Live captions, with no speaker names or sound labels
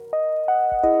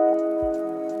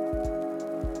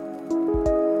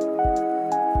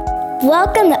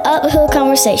Welcome to Uphill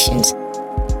Conversations,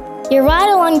 your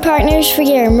ride-along partners for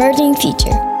your emerging future.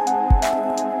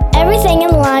 Everything in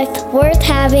life worth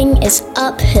having is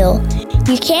uphill.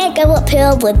 You can't go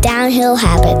uphill with downhill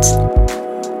habits.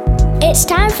 It's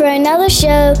time for another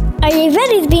show. Are you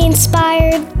ready to be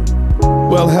inspired?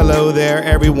 Well, hello there,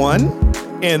 everyone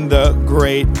in the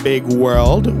great big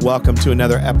world. Welcome to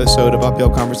another episode of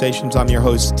Uphill Conversations. I'm your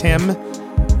host, Tim,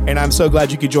 and I'm so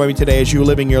glad you could join me today as you're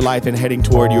living your life and heading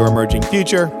toward your emerging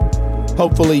future.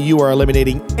 Hopefully, you are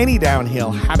eliminating any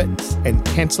downhill habits and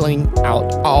canceling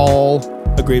out all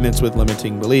agreements with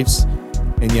limiting beliefs.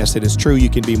 And yes, it is true. You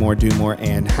can be more, do more,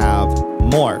 and have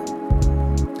more.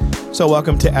 So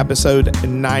welcome to episode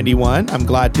 91. I'm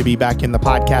glad to be back in the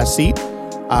podcast seat.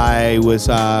 I was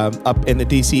up in the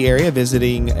DC area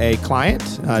visiting a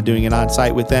client, doing an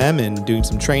on-site with them and doing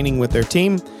some training with their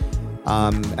team.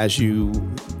 As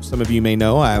some of you may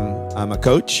know, I'm a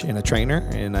coach and a trainer,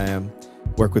 and I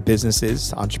work with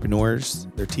businesses, entrepreneurs,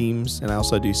 their teams, and I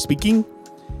also do speaking.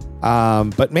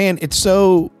 But man, it's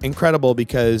so incredible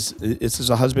because this is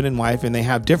a husband and wife, and they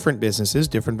have different businesses,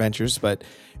 different ventures. But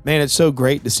man, it's so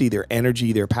great to see their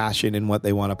energy, their passion, and what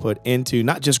they want to put into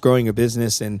not just growing a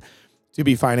business and to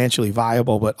be financially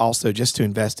viable, but also just to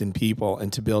invest in people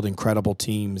and to build incredible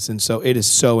teams. And so it is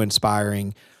so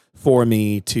inspiring for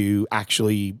me to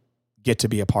actually get to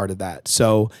be a part of that.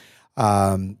 So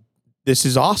this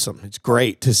is awesome. It's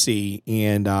great to see,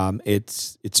 and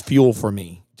it's fuel for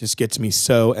me. It just gets me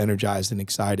so energized and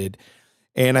excited.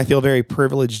 And I feel very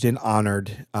privileged and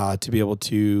honored to be able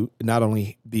to not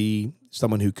only be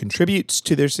someone who contributes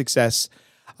to their success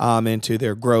and to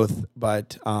their growth,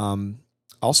 but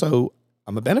also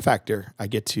I'm a benefactor. I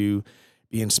get to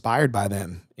be inspired by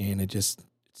them, and it's just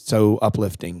so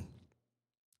uplifting.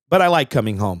 But I like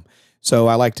coming home. So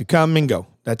I like to come and go.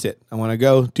 That's it. I want to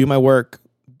go, do my work,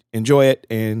 enjoy it,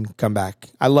 and come back.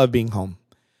 I love being home.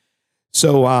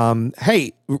 So,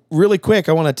 hey, really quick,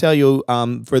 I want to tell you,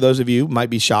 for those of you who might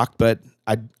be shocked, but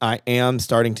I am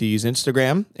starting to use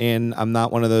Instagram, and I'm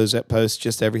not one of those that posts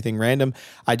just everything random.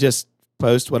 I just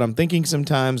post what I'm thinking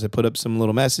sometimes. I put up some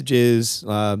little messages,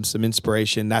 some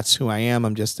inspiration. That's who I am.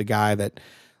 I'm just a guy that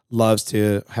loves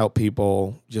to help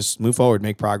people just move forward,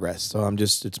 make progress. So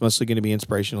it's mostly going to be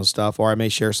inspirational stuff, or I may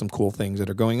share some cool things that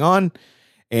are going on,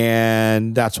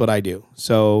 and that's what I do.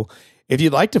 So if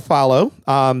you'd like to follow,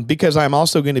 because I'm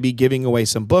also going to be giving away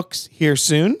some books here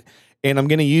soon, and I'm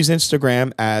going to use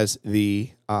Instagram as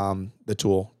the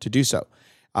tool to do so.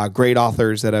 Great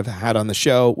authors that I've had on the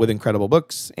show with incredible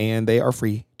books, and they are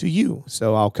free to you.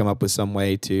 So I'll come up with some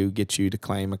way to get you to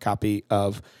claim a copy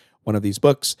of one of these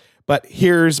books. But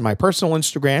here's my personal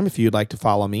Instagram if you'd like to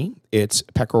follow me. It's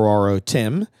Pecoraro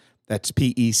Tim. That's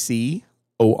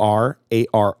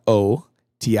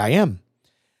PecoraroTim.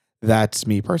 That's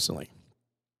me personally.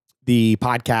 The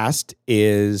podcast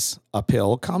is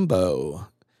Uphill Combo.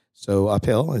 So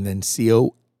Uphill and then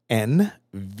CONVO.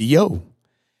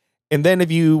 And then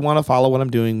if you want to follow what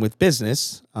I'm doing with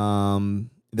business,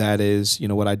 that is,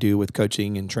 what I do with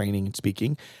coaching and training and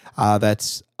speaking,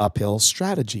 that's Uphill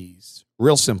Strategies.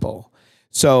 Real simple.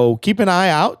 So keep an eye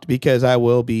out because I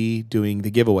will be doing the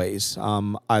giveaways,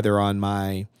 either on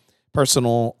my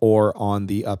personal or on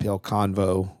the Uphill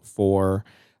Convo for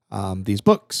these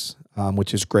books,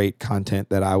 which is great content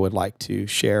that I would like to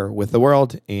share with the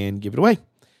world and give it away.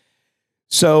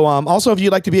 So also, if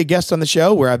you'd like to be a guest on the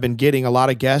show, where I've been getting a lot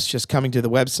of guests just coming to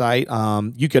the website,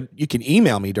 you can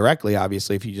email me directly,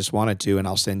 obviously, if you just wanted to, and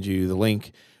I'll send you the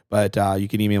link. But you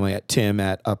can email me at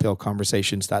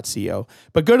tim@uphillconversations.co.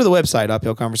 But go to the website,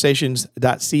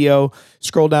 uphillconversations.co.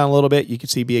 Scroll down a little bit. You can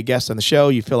see be a guest on the show.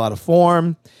 You fill out a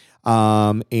form,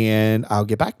 and I'll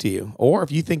get back to you. Or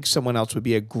if you think someone else would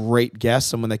be a great guest,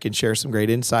 someone that can share some great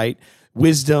insight,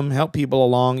 wisdom, help people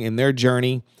along in their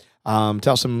journey,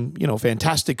 tell some,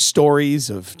 fantastic stories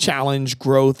of challenge,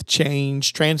 growth,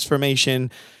 change,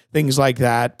 transformation, things like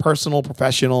that, personal,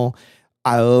 professional.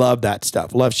 I love that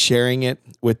stuff. Love sharing it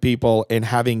with people and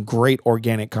having great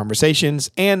organic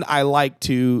conversations. And I like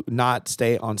to not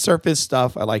stay on surface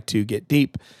stuff. I like to get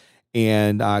deep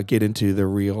and get into the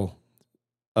real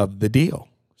of the deal.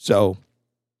 So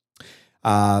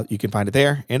you can find it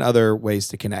there and other ways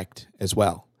to connect as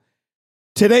well.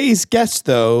 Today's guest,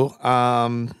 though,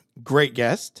 great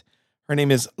guest. Her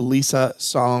name is Lisa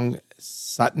Song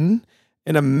Sutton,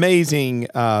 an amazing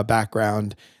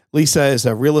background. Lisa is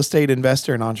a real estate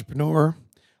investor and entrepreneur,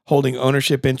 holding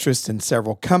ownership interests in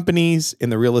several companies in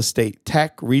the real estate,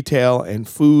 tech, retail, and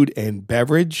food and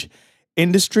beverage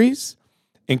industries,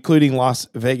 including Las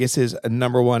Vegas's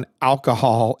 #1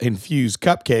 alcohol-infused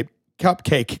cupcake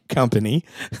cupcake company.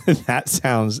 That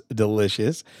sounds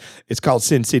delicious. It's called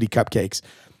Sin City Cupcakes.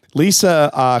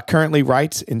 Lisa currently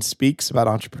writes and speaks about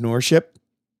entrepreneurship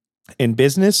in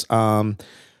business. Her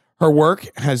work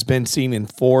has been seen in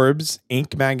Forbes,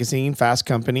 Inc. magazine, Fast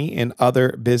Company, and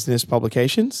other business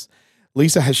publications.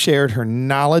 Lisa has shared her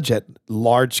knowledge at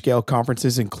large-scale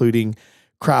conferences, including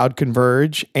Crowd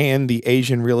Converge and the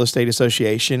Asian Real Estate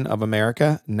Association of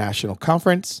America National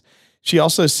Conference. She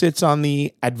also sits on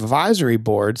the advisory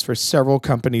boards for several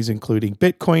companies, including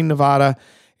Bitcoin Nevada,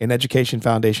 an education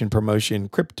foundation promoting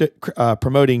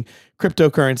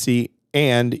cryptocurrency,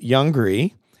 and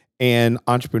Youngry, an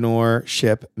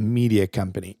entrepreneurship media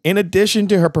company. In addition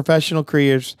to her professional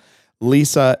careers,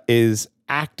 Lisa is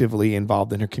actively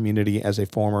involved in her community as a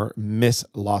former Miss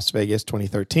Las Vegas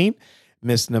 2013,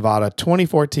 Miss Nevada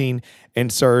 2014,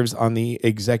 and serves on the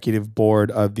executive board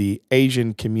of the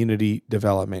Asian Community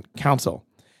Development Council.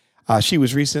 She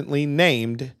was recently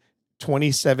named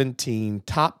 2017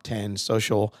 Top 10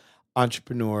 Social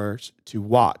Entrepreneurs to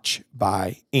Watch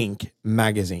by Inc.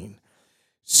 magazine.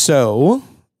 So,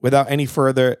 without any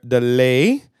further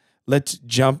delay, let's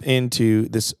jump into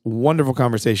this wonderful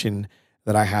conversation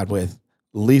that I had with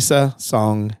Lisa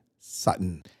Song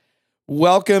Sutton.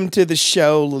 Welcome to the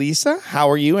show, Lisa. How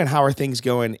are you and how are things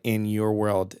going in your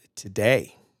world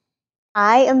today?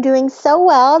 I am doing so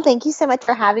well. Thank you so much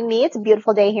for having me. It's a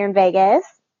beautiful day here in Vegas.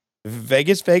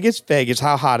 Vegas.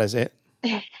 How hot is it?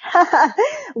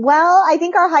 Well, I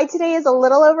think our high today is a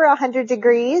little over 100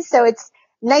 degrees, so it's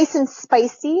nice and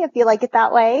spicy if you like it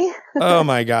that way. Oh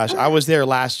my gosh. I was there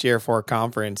last year for a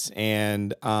conference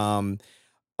and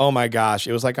oh my gosh,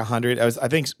 it was like 100. I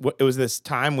think it was this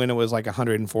time when it was like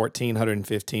 114,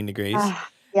 115 degrees.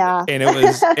 Yeah. And it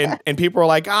was and people were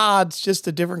like, it's just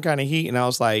a different kind of heat. And I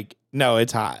was like, no,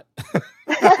 it's hot.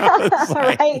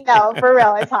 Like, right? No, for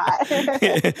real, it's hot.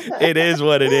 It is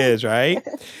what it is, right?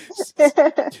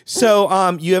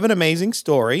 So you have an amazing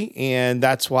story, and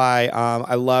that's why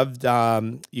I loved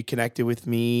you connected with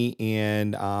me,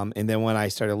 and then when I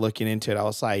started looking into it, I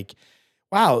was like,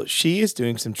 wow, she is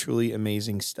doing some truly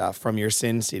amazing stuff, from your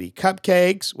Sin City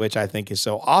Cupcakes, which I think is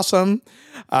so awesome.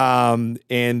 And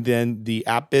then the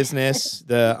app business,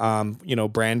 the,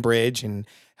 Brand Bridge, and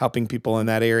helping people in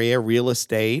that area, real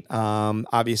estate,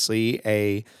 obviously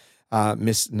a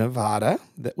Miss Nevada,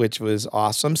 which was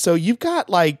awesome. So you've got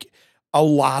like a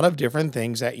lot of different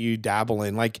things that you dabble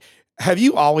in. Like, have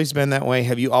you always been that way?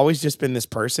 Have you always just been this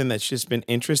person that's just been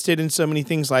interested in so many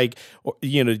things? Like,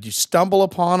 did you stumble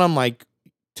upon them? Like,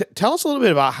 tell us a little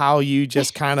bit about how you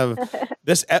just kind of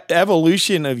this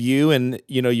evolution of you and,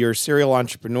 you're a serial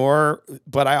entrepreneur,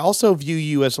 but I also view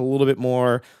you as a little bit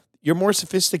more, you're more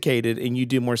sophisticated and you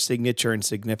do more signature and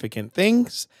significant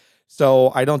things.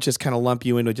 So I don't just kind of lump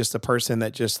you into just a person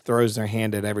that just throws their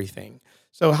hand at everything.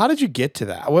 So how did you get to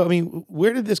that? Well, I mean,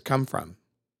 where did this come from?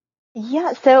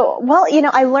 Yeah. So, well,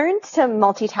 I learned to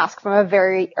multitask from a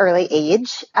very early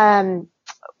age.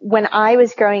 When I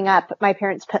was growing up, my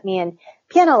parents put me in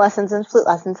piano lessons and flute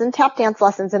lessons and tap dance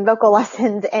lessons and vocal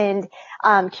lessons and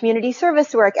community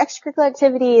service work, extracurricular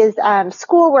activities,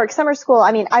 school work, summer school.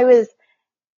 I mean, I was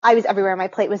everywhere. My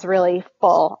plate was really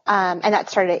full. And that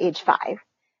started at age 5.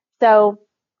 So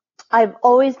I've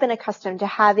always been accustomed to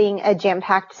having a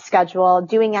jam-packed schedule,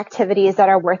 doing activities that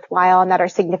are worthwhile and that are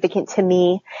significant to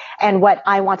me and what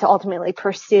I want to ultimately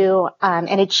pursue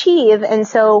and achieve. And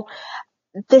so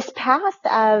this path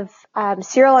of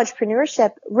serial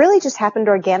entrepreneurship really just happened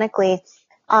organically.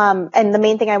 And the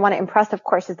main thing I want to impress, of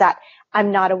course, is that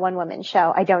I'm not a one-woman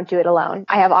show. I don't do it alone.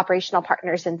 I have operational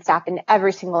partners and staff in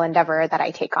every single endeavor that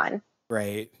I take on.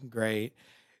 Great.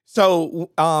 So,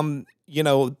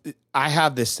 I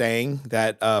have this saying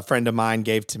that a friend of mine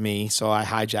gave to me, so I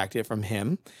hijacked it from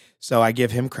him. So I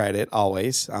give him credit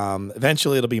always.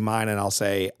 Eventually it'll be mine and I'll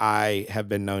say, I have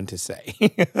been known to say,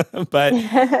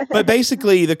 but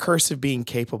basically the curse of being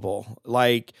capable,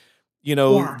 like,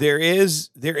 there is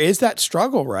that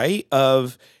struggle, right?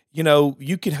 Of,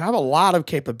 you can have a lot of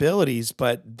capabilities,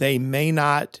 but they may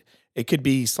not, it could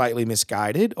be slightly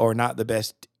misguided or not the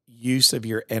best use of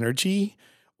your energy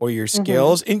or your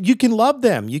skills. And you can love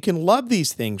them. You can love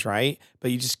these things, right? But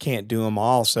you just can't do them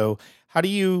all. So how do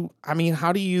you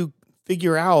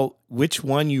figure out which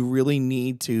one you really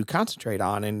need to concentrate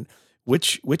on, and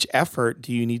which effort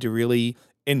do you need to really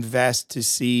invest to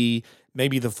see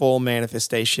maybe the full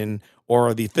manifestation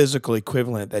or the physical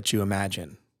equivalent that you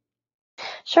imagine?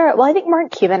 Sure. Well, I think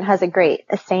Mark Cuban has a great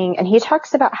saying, and he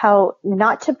talks about how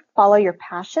not to follow your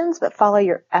passions, but follow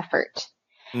your effort.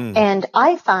 And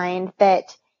I find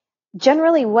that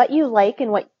generally what you like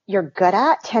and what you're good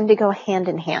at tend to go hand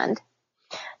in hand.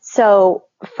 So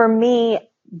for me,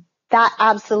 that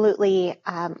absolutely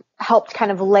helped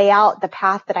kind of lay out the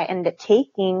path that I ended up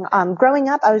taking. Growing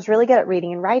up, I was really good at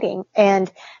reading and writing. And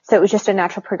so it was just a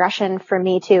natural progression for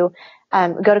me to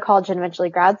go to college and eventually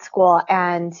grad school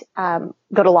and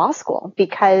go to law school,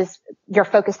 because your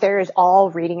focus there is all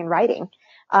reading and writing.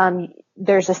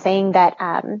 There's a saying that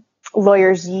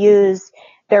lawyers use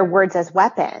their words as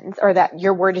weapons, or that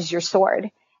your word is your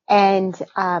sword. And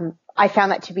I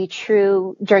found that to be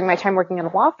true during my time working in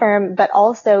a law firm, but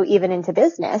also even into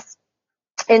business.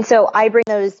 And so I bring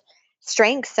those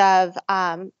strengths of,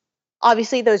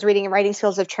 obviously those reading and writing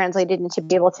skills have translated into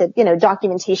be able to,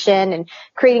 documentation and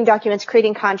creating documents,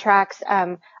 creating contracts,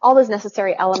 all those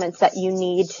necessary elements that you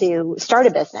need to start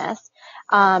a business.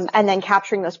 And then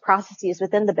capturing those processes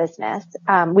within the business.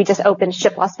 We just opened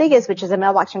Ship Las Vegas, which is a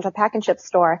mailbox rental pack and ship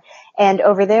store. And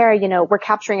over there, we're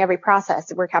capturing every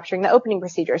process. We're capturing the opening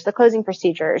procedures, the closing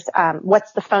procedures.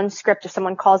 What's the phone script if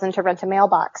someone calls in to rent a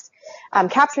mailbox?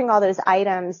 Capturing all those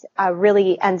items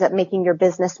really ends up making your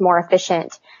business more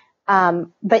efficient.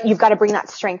 But you've got to bring that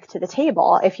strength to the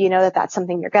table if you know that that's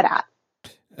something you're good at.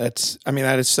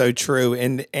 That is so true.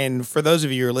 And for those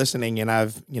of you who are listening, and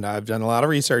I've done a lot of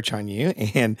research on you,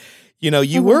 and,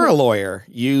 you were a lawyer.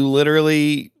 You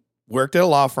literally worked at a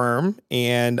law firm,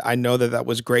 and I know that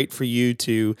was great for you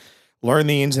to learn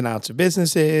the ins and outs of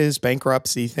businesses,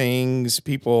 bankruptcy things,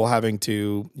 people having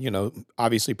to,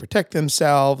 obviously protect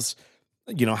themselves,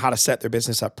 how to set their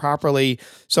business up properly.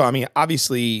 So,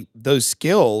 obviously those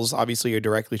skills are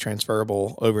directly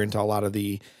transferable over into a lot of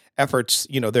the efforts.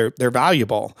 They're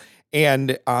valuable.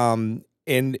 And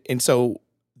so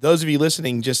those of you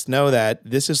listening, just know that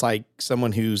this is like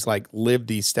someone who's like lived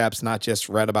these steps, not just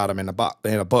read about them in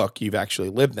a book. You've actually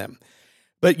lived them.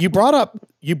 But you brought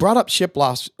up Ship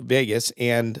Las Vegas,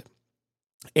 and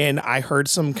I heard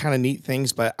some kind of neat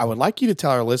things, but I would like you to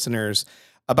tell our listeners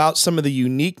about some of the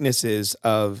uniquenesses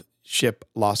of Ship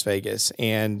Las Vegas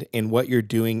and what you're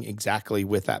doing exactly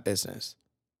with that business.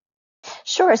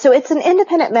 Sure. So it's an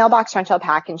independent mailbox rental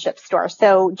pack and ship store.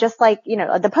 So just like,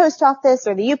 the post office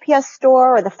or the UPS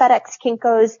store or the FedEx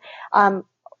Kinko's,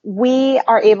 we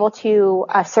are able to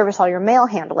service all your mail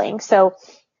handling. So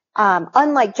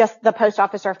unlike just the post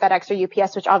office or FedEx or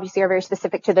UPS, which obviously are very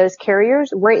specific to those carriers,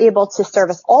 we're able to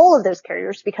service all of those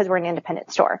carriers because we're an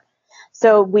independent store.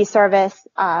 So we service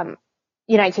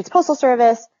United States Postal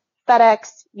Service,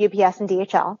 FedEx, UPS, and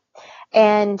DHL.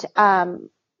 And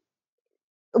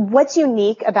what's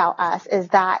unique about us is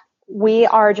that we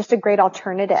are just a great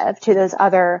alternative to those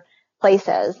other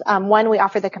places. One, we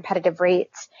offer the competitive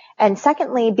rates. And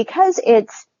secondly, because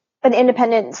it's an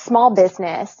independent small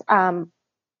business,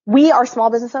 we are small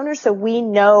business owners, so we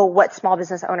know what small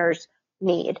business owners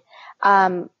need.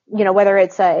 Whether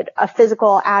it's a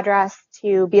physical address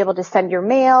to be able to send your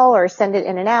mail or send it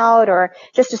in and out, or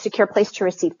just a secure place to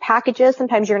receive packages.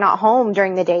 Sometimes you're not home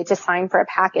during the day to sign for a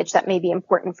package that may be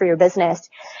important for your business.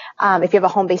 If you have a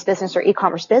home-based business or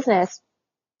e-commerce business,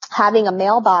 having a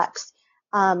mailbox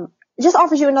just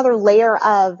offers you another layer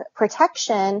of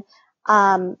protection,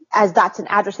 as that's an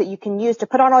address that you can use to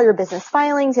put on all your business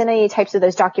filings and any types of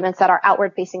those documents that are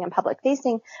outward facing and public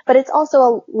facing, but it's also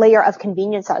a layer of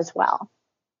convenience as well.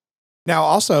 Now,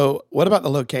 also, what about the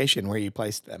location where you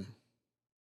placed them?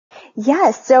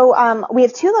 Yes. So we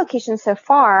have two locations so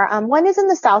far. One is in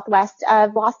the southwest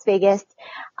of Las Vegas,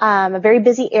 a very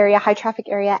busy area, high traffic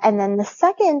area. And then the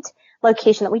second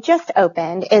location that we just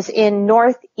opened is in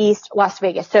northeast Las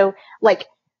Vegas. So like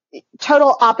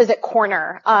total opposite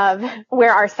corner of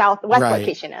where our southwest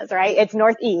location is, right? It's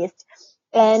northeast.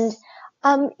 And,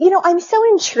 I'm so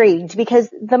intrigued because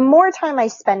the more time I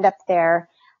spend up there,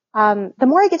 the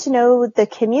more I get to know the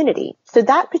community. So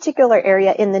that particular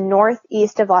area in the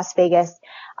northeast of Las Vegas,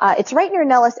 it's right near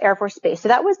Nellis Air Force Base. So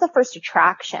that was the first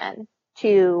attraction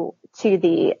to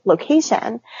the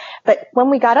location. But when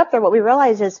we got up there, what we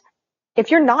realized is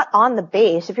if you're not on the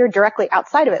base, if you're directly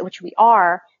outside of it, which we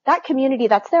are, that community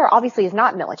that's there obviously is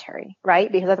not military, right?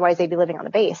 Because otherwise they'd be living on the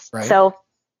base. Right. So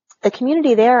the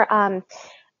community there,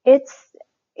 it's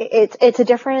a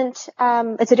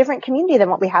different community than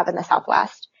what we have in the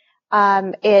Southwest.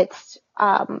 There's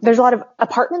a lot of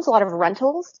apartments, a lot of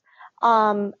rentals,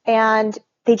 and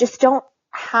they just don't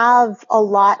have a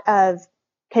lot of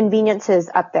conveniences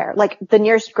up there. Like the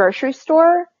nearest grocery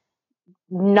store,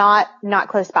 not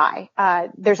close by.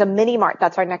 There's a mini mart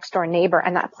that's our next door neighbor,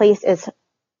 and that place is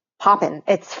popping.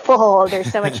 It's full.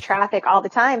 There's so much traffic all the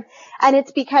time. And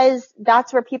it's because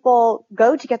that's where people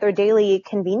go to get their daily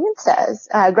conveniences,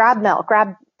 grab milk,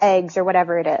 grab eggs or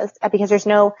whatever it is, because there's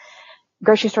no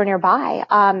grocery store nearby.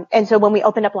 And so when we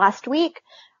opened up last week,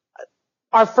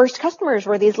 our first customers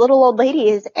were these little old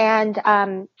ladies. And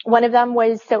one of them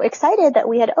was so excited that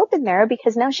we had opened there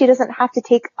because now she doesn't have to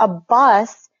take a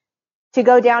bus to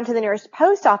go down to the nearest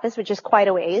post office, which is quite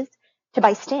a ways, to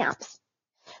buy stamps.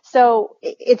 So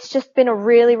it's just been a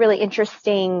really, really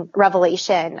interesting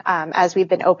revelation as we've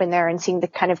been open there and seeing the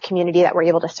kind of community that we're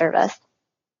able to service.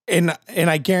 And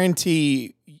I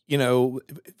guarantee,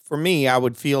 for me, I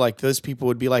would feel like those people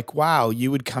would be like, wow,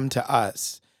 you would come to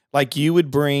us. Like you would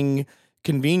bring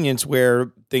convenience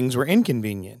where things were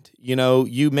inconvenient.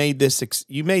 You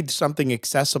made something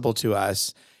accessible to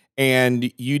us,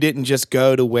 and you didn't just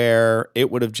go to where it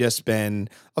would have just been.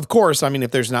 Of course, I mean,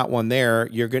 if there's not one there,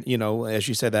 you're good. As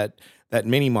you said, that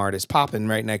mini mart is popping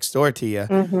right next door to you.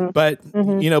 Mm-hmm. But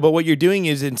Mm-hmm. but what you're doing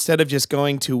is instead of just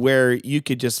going to where you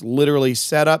could just literally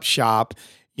set up shop,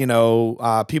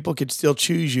 people could still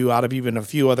choose you out of even a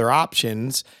few other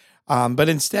options. But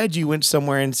instead, you went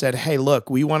somewhere and said, hey, look,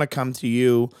 we want to come to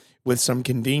you with some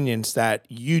convenience that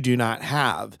you do not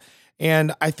have.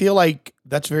 And I feel like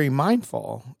that's very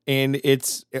mindful and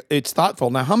it's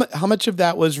thoughtful. Now, how much of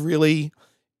that was really,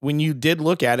 when you did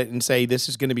look at it and say, this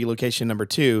is going to be location number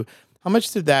 2, how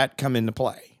much did that come into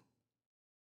play?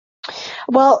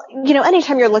 Well,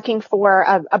 anytime you're looking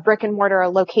for a brick and mortar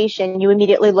location, you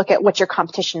immediately look at what's your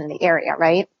competition in the area,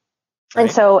 right? Right.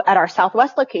 And so at our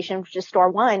Southwest location, which is store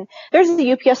 1, there's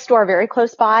a UPS store very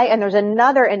close by, and there's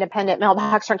another independent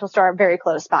mailbox rental store very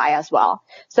close by as well.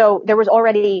 So there was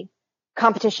already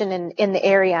competition in the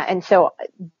area. And so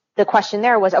the question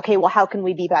there was, okay, well, how can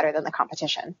we be better than the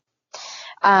competition?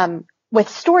 With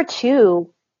store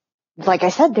 2, like I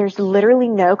said, there's literally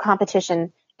no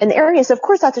competition in the area. So of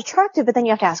course that's attractive, but then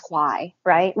you have to ask why,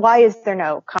 right? Why is there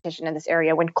no competition in this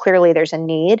area when clearly there's a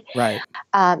need? Right.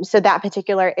 So that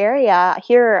particular area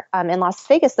here in Las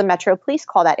Vegas, the Metro Police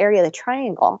call that area the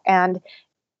Triangle. And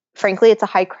frankly, it's a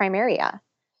high crime area.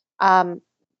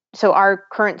 So our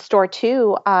current store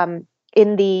 2,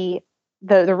 in the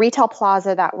retail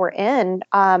plaza that we're in,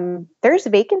 there's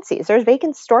vacancies. There's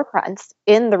vacant storefronts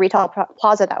in the retail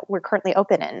plaza that we're currently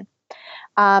open in.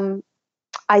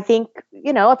 I think,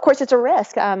 of course it's a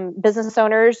risk. Business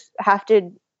owners have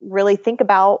to really think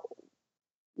about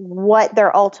what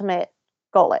their ultimate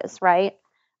goal is, right?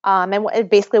 And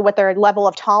basically what their level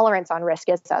of tolerance on risk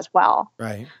is as well.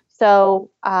 Right. So,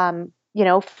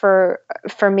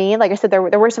 for me, like I said, there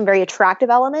were some very attractive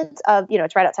elements of,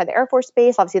 it's right outside the Air Force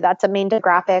Base. Obviously that's a main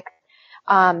demographic,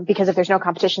 because if there's no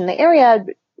competition in the area,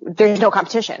 there's no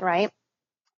competition, right?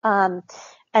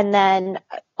 And then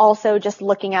also just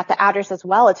looking at the address as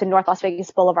well, it's a North Las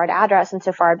Vegas Boulevard address. And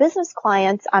so for our business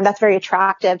clients, that's very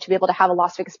attractive to be able to have a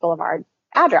Las Vegas Boulevard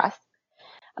address,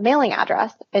 a mailing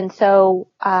address. And so,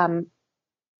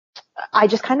 I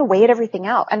just kind of weighed everything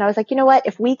out, and I was like, you know what,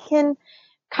 if we can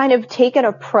kind of take an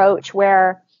approach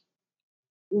where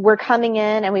we're coming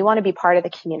in and we want to be part of the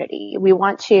community, we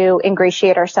want to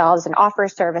ingratiate ourselves and offer a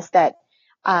service that,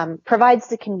 provides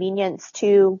the convenience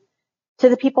to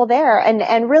the people there,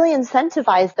 and really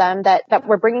incentivize them that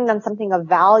we're bringing them something of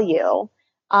value,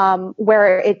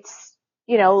 where it's,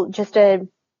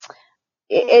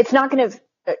 it's not going to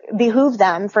behoove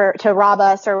them to rob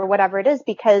us or whatever it is,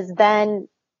 because then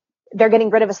they're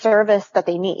getting rid of a service that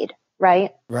they need.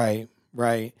 Right. Right.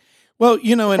 Right. Well,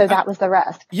 so that was the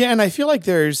risk. Yeah. And I feel like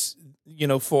there's,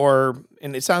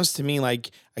 and it sounds to me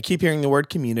like I keep hearing the word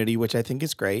community, which I think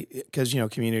is great because,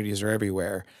 communities are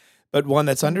everywhere, but one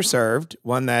that's underserved,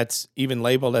 one that's even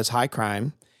labeled as high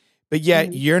crime, but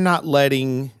yet you're not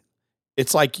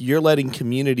it's like you're letting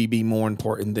community be more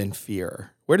important than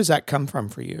fear. Where does that come from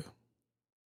for you?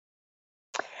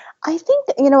 I think,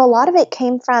 a lot of it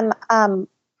came from,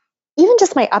 even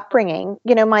just my upbringing.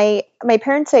 My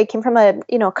parents, I came from a,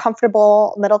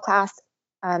 comfortable middle-class,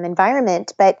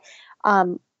 environment, but,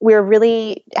 we were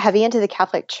really heavy into the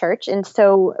Catholic Church. And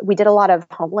so we did a lot of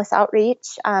homeless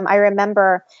outreach. I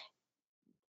remember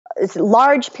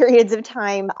large periods of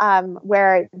time,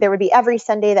 where there would be every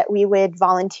Sunday that we would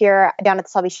volunteer down at the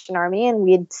Salvation Army and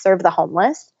we'd serve the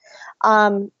homeless.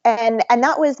 And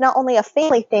that was not only a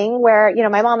family thing where,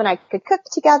 my mom and I could cook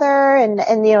together and,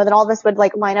 then all of us would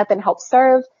like line up and help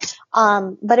serve.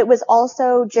 But it was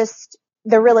also just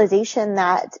the realization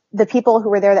that the people who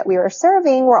were there that we were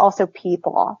serving were also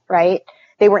people, right?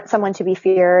 They weren't someone to be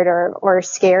feared or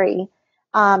scary.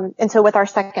 And so with our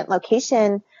second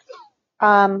location,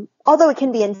 although it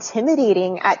can be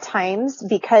intimidating at times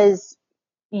because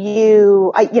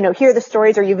you hear the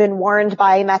stories or you've been warned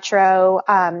by Metro,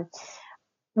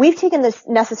 we've taken the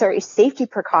necessary safety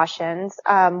precautions,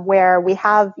 where we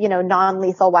have,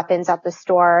 non-lethal weapons at the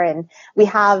store, and we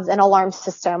have an alarm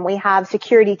system. We have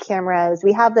security cameras.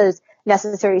 We have those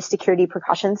necessary security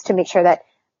precautions to make sure that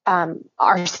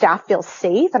our staff feels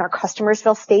safe and our customers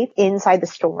feel safe inside the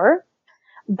store.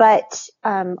 But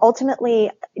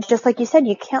ultimately, just like you said,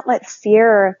 you can't let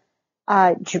fear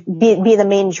be the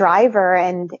main driver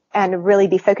and really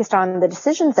be focused on the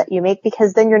decisions that you make,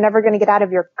 because then you're never going to get out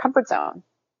of your comfort zone.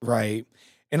 Right.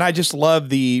 And I just love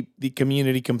the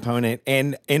community component.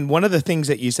 And one of the things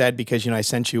that you said, because, I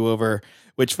sent you over,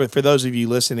 which for those of you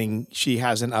listening, she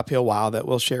has an uphill wow that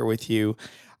we'll share with you.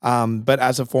 But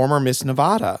as a former Miss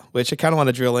Nevada, which I kind of want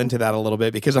to drill into that a little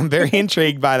bit, because I'm very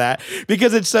intrigued by that,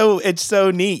 because it's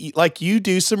so neat. Like, you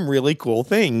do some really cool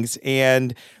things.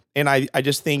 And I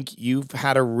just think you've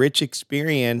had a rich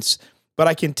experience, but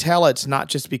I can tell it's not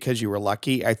just because you were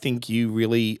lucky. I think you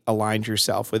really aligned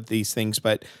yourself with these things,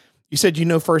 but you said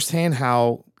firsthand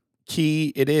how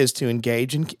key it is to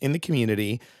engage in the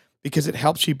community, because it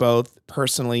helps you both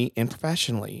personally and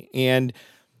professionally. And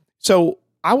so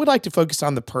I would like to focus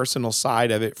on the personal side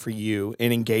of it for you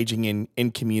in engaging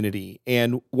in community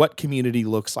and what community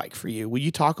looks like for you. Will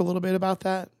you talk a little bit about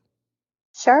that?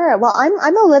 Sure. Well,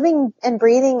 I'm a living and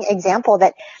breathing example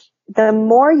that the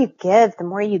more you give, the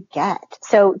more you get.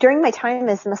 So during my time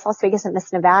as Miss Las Vegas and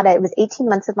Miss Nevada, it was 18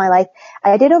 months of my life.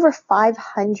 I did over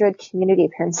 500 community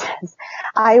appearances.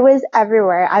 I was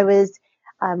everywhere. I was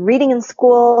reading in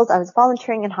schools. I was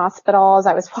volunteering in hospitals.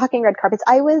 I was walking red carpets.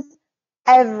 I was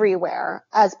everywhere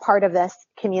as part of this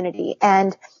community.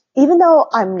 And even though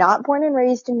I'm not born and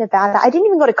raised in Nevada, I didn't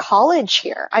even go to college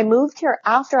here. I moved here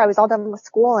after I was all done with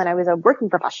school and I was a working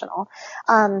professional.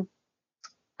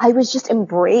 I was just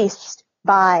embraced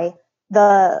by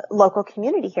the local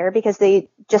community here, because they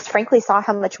just frankly saw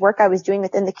how much work I was doing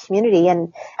within the community,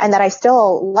 and that I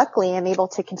still luckily am able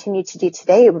to continue to do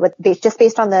today just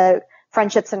based on the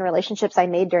friendships and relationships I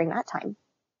made during that time.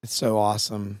 It's so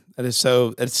awesome. It's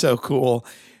so cool.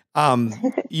 I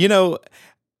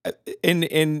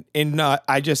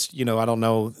just, I don't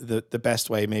know the best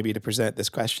way maybe to present this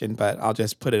question, but I'll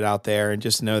just put it out there and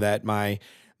just know that my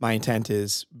intent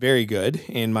is very good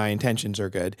and my intentions are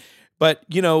good. But,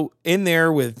 in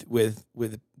there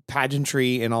with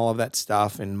pageantry and all of that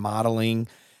stuff and modeling,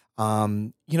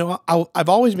 I've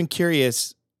always been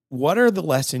curious, what are the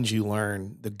lessons you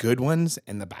learn, the good ones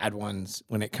and the bad ones,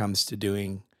 when it comes to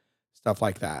doing stuff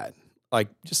like that? Like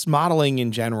just modeling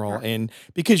in general. And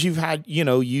because you've had,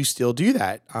 you still do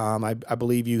that. I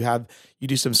believe you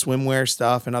do some swimwear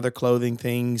stuff and other clothing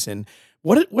things. And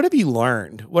what have you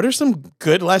learned? What are some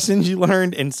good lessons you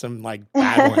learned and some like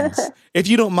bad ones? If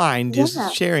you don't mind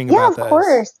just sharing about those. Yeah, of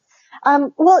course.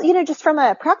 Well, just from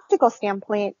a practical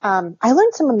standpoint, I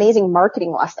learned some amazing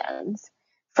marketing lessons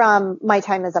from my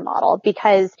time as a model,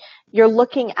 because you're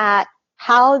looking at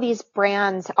how these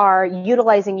brands are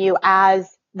utilizing you as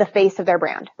the face of their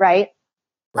brand, right?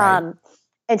 Right.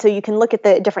 And so you can look at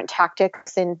the different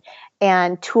tactics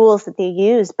and tools that they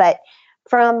use, but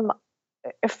from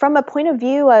a point of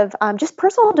view of just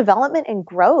personal development and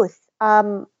growth,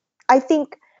 I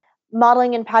think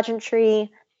modeling and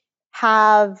pageantry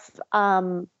have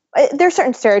there's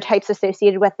certain stereotypes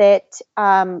associated with it,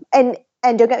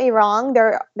 and don't get me wrong,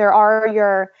 there are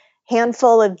your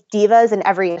handful of divas in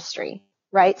every industry.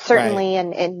 Right. Certainly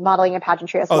right. In modeling and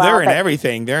pageantry as well. Oh, they're in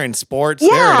everything. They're in sports.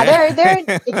 Yeah, they're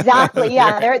exactly.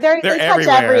 Yeah. They touch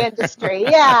everywhere. every industry.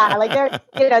 Yeah. Like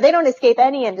they don't escape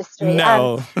any industry.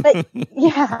 No. But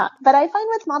I find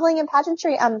with modeling and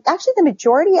pageantry, actually the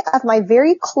majority of my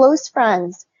very close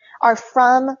friends are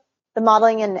from the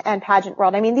modeling and pageant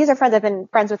world. I mean, these are friends I've been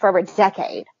friends with for over a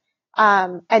decade.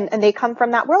 And they come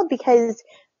from that world because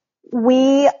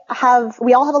we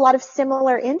all have a lot of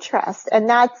similar interests, and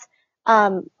that's,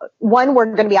 one, we're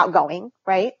going to be outgoing,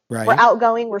 right? Right. We're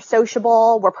outgoing, we're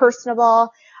sociable, we're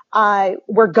personable,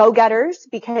 we're go-getters,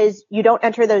 because you don't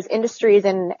enter those industries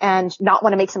and not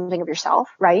want to make something of yourself,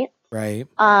 right? Right.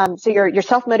 So you're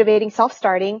self-motivating,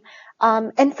 self-starting,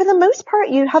 and for the most part,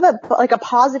 you have a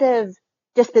positive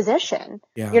disposition.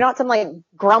 Yeah. You're not some like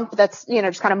grump that's,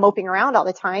 just kind of moping around all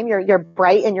the time. You're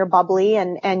bright and you're bubbly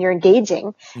and you're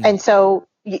engaging. Mm. And so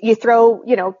you throw,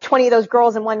 20 of those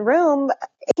girls in one room,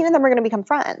 18 of them are going to become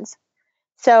friends.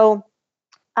 So,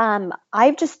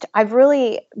 I've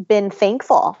really been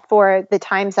thankful for the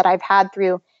times that I've had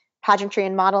through pageantry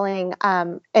and modeling,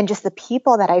 and just the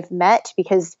people that I've met,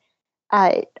 because,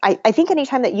 I think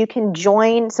anytime that you can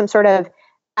join some sort of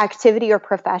activity or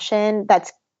profession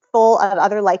that's full of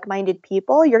other like-minded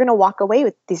people, you're going to walk away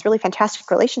with these really fantastic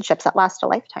relationships that last a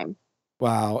lifetime.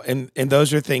 Wow. And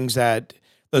those are things that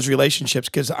those relationships,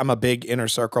 because I'm a big inner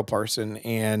circle person,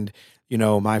 and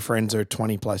my friends are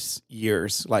 20 plus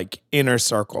years, like inner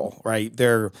circle, right?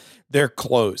 They're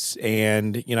close.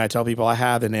 And, I tell people I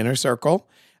have an inner circle.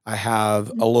 I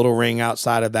have a little ring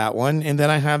outside of that one. And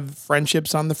then I have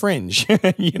friendships on the fringe,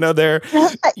 they're,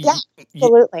 Yeah,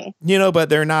 absolutely. but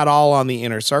they're not all on the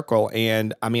inner circle.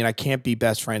 And I mean, I can't be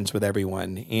best friends with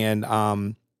everyone. And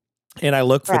I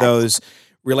look for Correct. those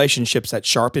relationships that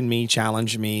sharpen me,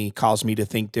 challenge me, cause me to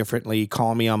think differently,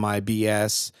 call me on my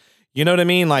BS. You know what I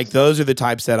mean? Like those are the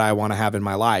types that I want to have in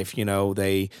my life.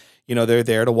 They're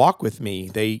there to walk with me.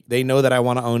 They know that I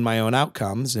want to own my own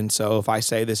outcomes. And so if I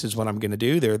say this is what I'm going to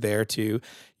do, they're there to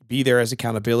be there as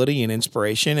accountability and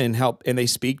inspiration and help. And they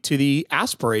speak to the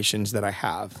aspirations that I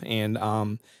have. And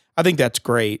I think that's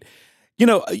great.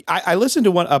 I listened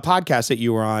to a podcast that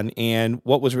you were on, and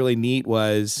what was really neat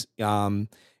was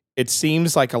it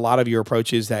seems like a lot of your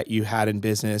approaches that you had in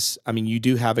business. I mean, you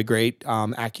do have a great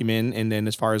acumen, and then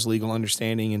as far as legal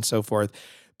understanding and so forth,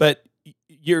 but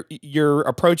your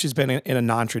approach has been in a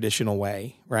non-traditional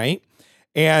way, right?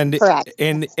 And Correct.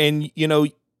 and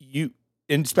you,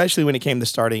 and especially when it came to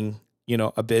starting,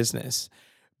 a business.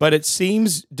 But it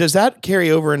seems, does that carry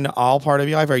over into all part of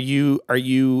your life? Are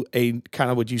you a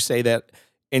kind of, would you say that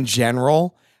in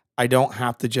general, I don't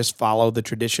have to just follow the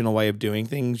traditional way of doing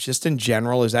things? Just in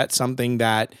general, is that something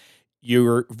that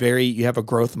you have a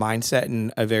growth mindset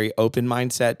and a very open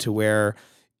mindset to where,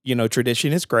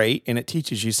 tradition is great and it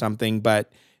teaches you something,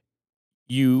 but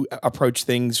you approach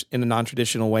things in a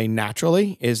non-traditional way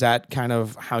naturally? Is that kind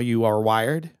of how you are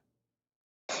wired?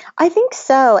 I think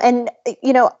so. And,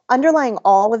 underlying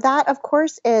all of that, of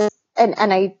course, is, and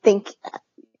I think,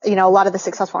 a lot of the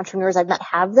successful entrepreneurs I've met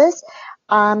have this.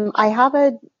 I have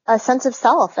a sense of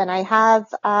self, and I have,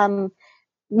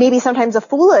 maybe sometimes a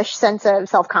foolish sense of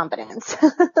self-confidence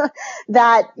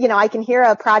that, I can hear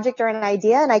a project or an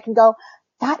idea and I can go,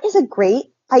 that is a great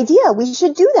idea. We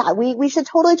should do that. We should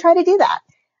totally try to do that.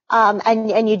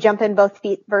 And you jump in both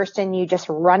feet first and you just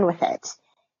run with it.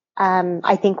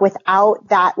 I think without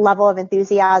that level of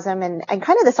enthusiasm and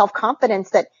kind of the self-confidence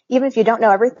that even if you don't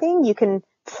know everything, you can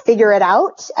figure it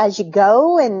out as you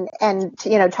go and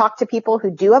talk to people who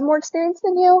do have more experience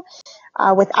than you.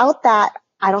 Without that,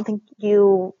 I don't think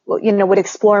you would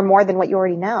explore more than what you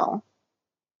already know.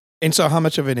 And so how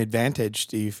much of an advantage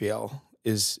do you feel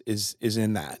is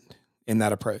in that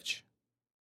approach?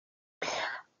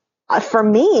 For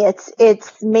me,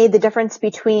 it's made the difference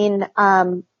between,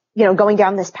 going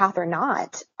down this path or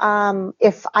not.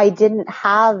 If I didn't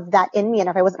have that in me and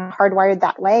if I wasn't hardwired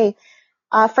that way,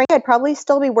 frankly, I'd probably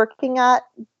still be working at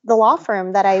the law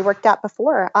firm that I worked at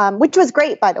before, which was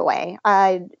great, by the way.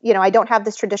 I don't have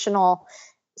this traditional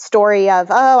story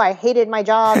of, I hated my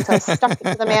job, so I stuck it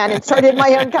to the man and started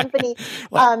my own company.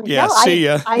 See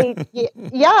ya.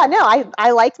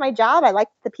 I liked my job. I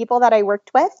liked the people that I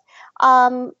worked with.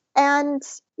 And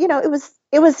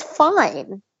it was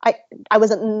fine. I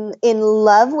wasn't in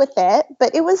love with it,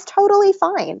 but it was totally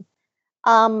fine.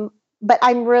 But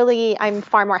I'm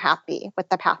far more happy with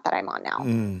the path that I'm on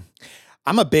now.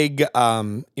 I'm a big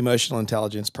emotional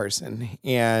intelligence person,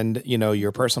 and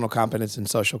your personal competence and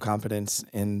social competence,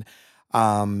 and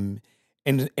when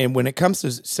it comes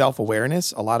to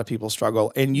self-awareness, a lot of people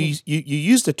struggle. And you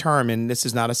use the term, and this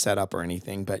is not a setup or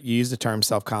anything, but you use the term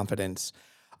self-confidence.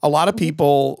 A lot of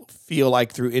people feel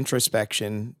like through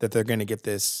introspection that they're going to get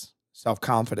this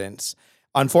self-confidence.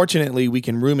 Unfortunately, we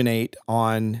can ruminate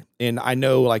on, and I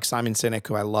know like Simon Sinek,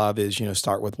 who I love, is,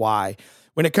 start with why.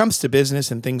 When it comes to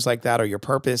business and things like that, or your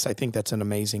purpose, I think that's an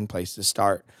amazing place to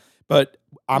start. But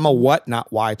I'm a what,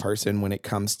 not why person when it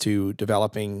comes to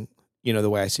developing, the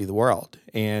way I see the world.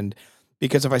 And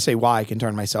because if I say why, I can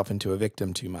turn myself into a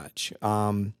victim too much.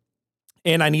 And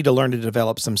I need to learn to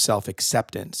develop some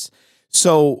self-acceptance.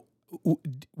 So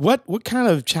what kind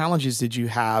of challenges did you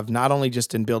have, not only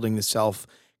just in building the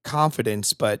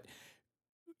self-confidence, but,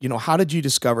 how did you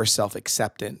discover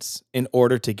self-acceptance in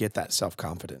order to get that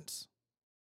self-confidence?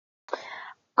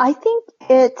 I think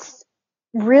it's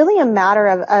really a matter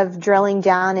of drilling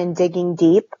down and digging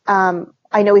deep.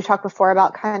 I know we've talked before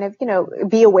about kind of,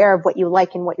 be aware of what you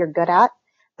like and what you're good at,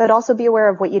 but also be aware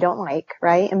of what you don't like,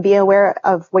 right? And be aware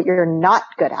of what you're not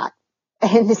good at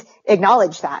and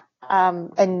acknowledge that.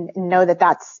 And know that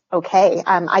that's okay.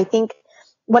 I think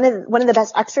one of the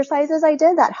best exercises I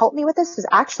did that helped me with this was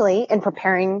actually in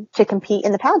preparing to compete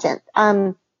in the pageant.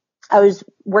 I was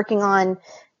working on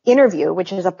interview,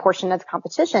 which is a portion of the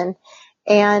competition,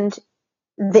 and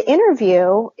the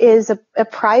interview is a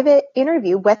private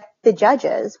interview with the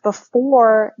judges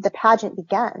before the pageant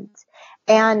begins.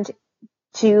 And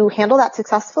to handle that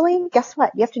successfully, guess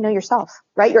what? You have to know yourself,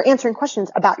 right? You're answering questions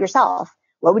about yourself.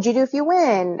 what would you do if you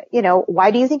win?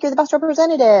 Why do you think you're the best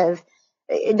representative?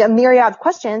 A myriad of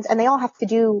questions, and they all have to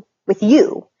do with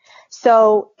you.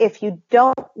 So if you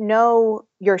don't know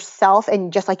yourself,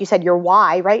 and just like you said, your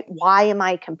why, right? Why am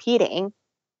I competing?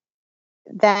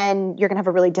 Then you're going to have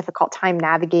a really difficult time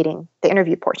navigating the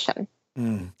interview portion.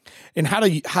 Mm. And how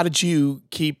did you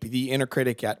keep the inner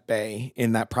critic at bay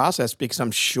in that process? Because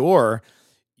I'm sure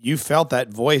you felt that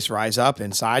voice rise up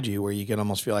inside you where you can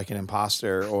almost feel like an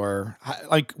imposter, or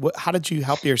how did you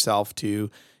help yourself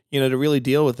to really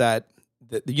deal with that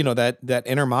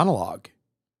inner monologue?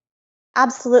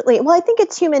 Absolutely. Well, I think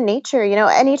it's human nature.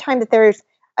 Anytime that there's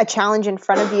a challenge in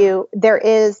front of you, there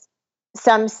is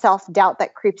some self-doubt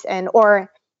that creeps in. Or,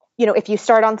 if you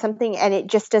start on something and it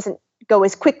just doesn't go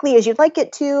as quickly as you'd like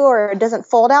it to, or it doesn't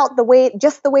fold out the way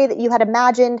that you had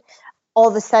imagined, all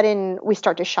of a sudden we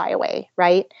start to shy away,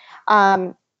 right?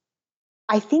 I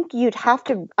think you'd have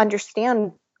to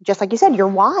understand, just like you said, your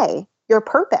why, your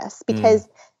purpose, because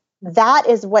that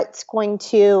is what's going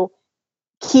to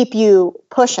keep you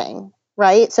pushing,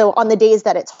 right? So on the days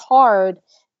that it's hard,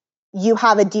 you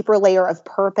have a deeper layer of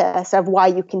purpose of why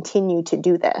you continue to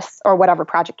do this or whatever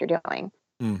project you're doing.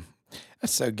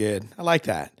 That's so good. I like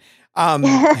that.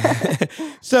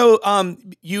 So,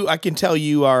 I can tell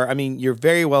you're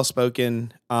very well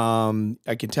spoken.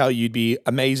 I can tell you'd be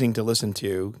amazing to listen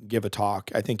to give a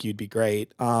talk. I think you'd be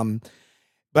great.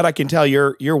 But I can tell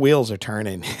your wheels are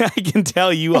turning. I can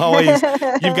tell you've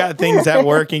got things that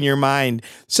work in your mind.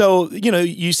 So,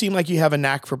 you seem like you have a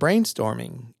knack for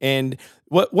brainstorming. And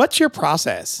what's your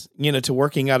process, to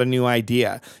working out a new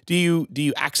idea? Do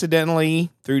you accidentally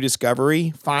through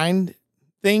discovery find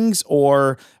things,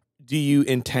 or do you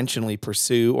intentionally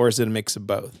pursue, or is it a mix of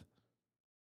both?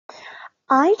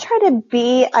 I try to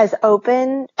be as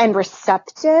open and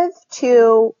receptive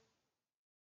to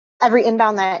every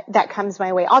inbound that comes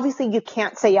my way. Obviously, you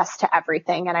can't say yes to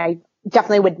everything, and I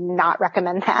definitely would not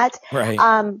recommend that. Right.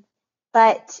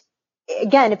 But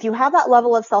again, if you have that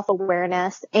level of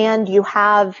self-awareness and you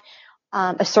have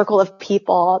a circle of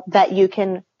people that you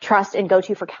can trust and go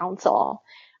to for counsel,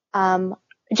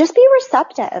 just be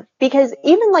receptive, because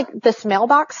even like this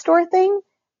mailbox store thing,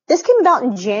 this came about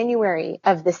in January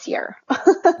of this year.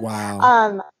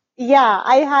 Wow. Yeah,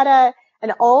 I had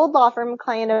an old law firm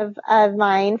client of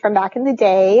mine from back in the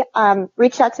day,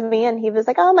 reached out to me, and he was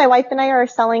like, "Oh, my wife and I are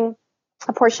selling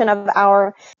a portion of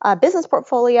our business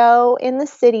portfolio in the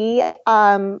city.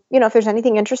 If there's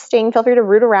anything interesting, feel free to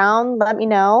root around, let me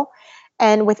know."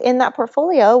 And within that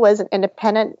portfolio was an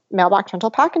independent mailbox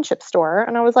rental pack and ship store.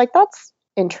 And I was like, that's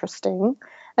interesting.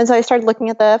 And so I started looking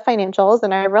at the financials,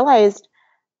 and I realized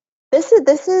this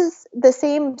is the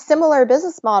same similar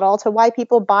business model to why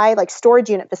people buy like storage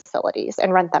unit facilities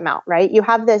and rent them out, right? You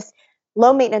have this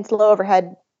low maintenance, low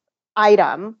overhead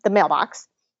item, the mailbox,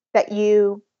 that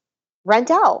you rent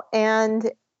out.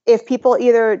 And if people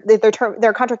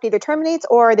their contract either terminates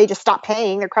or they just stop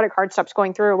paying, their credit card stops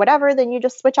going through or whatever, then you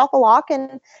just switch out the lock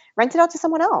and rent it out to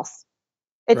someone else.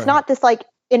 It's not this like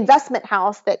investment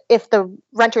house that if the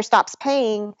renter stops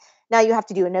paying, now you have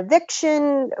to do an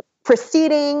eviction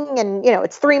proceeding, and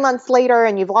it's 3 months later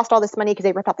and you've lost all this money because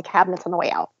they ripped out the cabinets on the way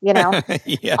out. Yeah.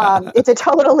 It's a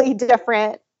totally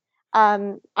different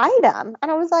item. And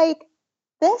I was like,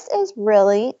 this is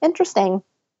really interesting.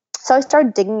 So I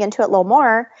started digging into it a little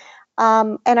more.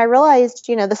 And I realized,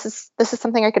 this is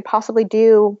something I could possibly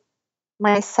do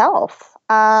myself.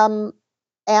 And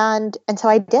so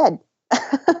I did.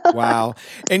 Wow.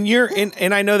 And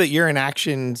and I know that you're in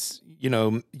actions,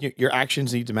 your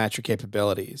actions need to match your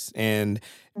capabilities, and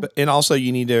also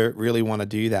you need to really want to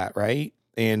do that. Right.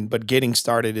 But getting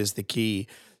started is the key.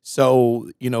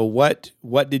 So,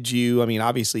 what did you,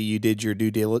 obviously you did your due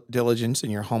diligence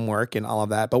and your homework and all of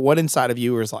that, but what inside of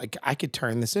you was like, I could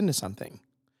turn this into something?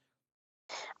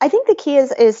 I think the key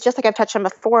is just like I've touched on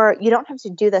before, you don't have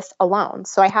to do this alone.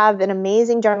 So I have an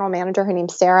amazing general manager. Her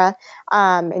name's Sarah.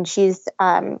 And she's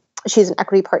an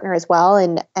equity partner as well.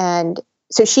 And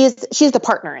so she's the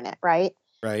partner in it. Right.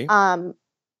 Right.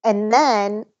 And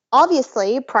then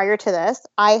obviously prior to this,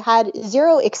 I had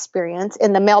zero experience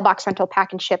in the mailbox rental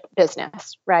pack and ship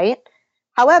business. Right.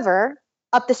 However,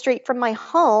 up the street from my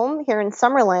home here in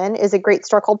Summerlin is a great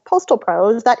store called Postal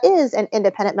Pros that is an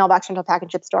independent mailbox rental pack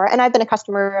and ship store. And I've been a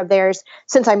customer of theirs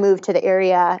since I moved to the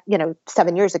area,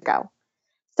 7 years ago.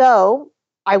 So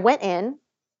I went in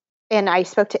and I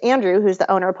spoke to Andrew, who's the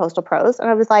owner of Postal Pros. And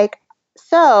I was like,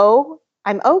 so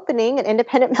I'm opening an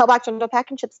independent mailbox rental pack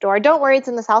and ship store. Don't worry, it's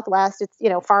in the Southwest.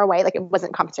 It's, far away. Like it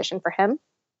wasn't competition for him.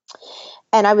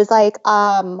 And I was like,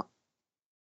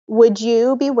 would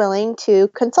you be willing to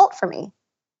consult for me?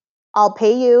 I'll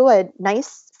pay you a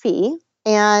nice fee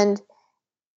and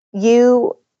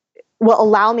you will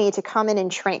allow me to come in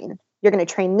and train. You're going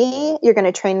to train me. You're going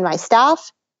to train my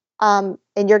staff. And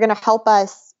you're going to help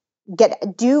us get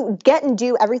and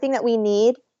do everything that we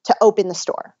need to open the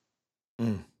store.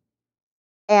 Mm.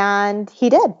 And he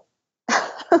did.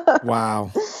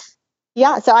 Wow.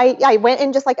 Yeah. So I went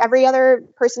in just like every other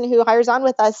person who hires on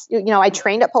with us. I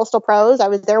trained at Postal Pros. I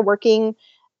was there working,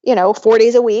 4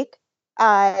 days a week,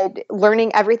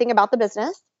 learning everything about the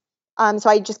business. So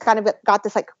I just kind of got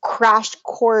this like crash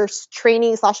course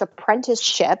training /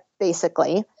 apprenticeship,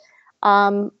 basically.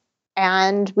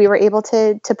 And we were able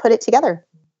to put it together.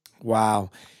 Wow.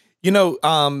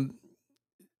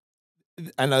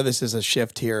 I know this is a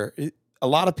shift here. A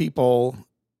lot of people,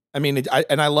 I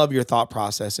love your thought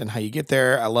process and how you get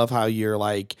there. I love how you're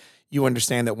like, you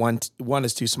understand that one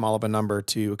is too small of a number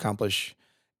to accomplish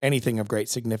anything of great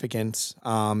significance.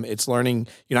 It's learning,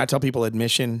 I tell people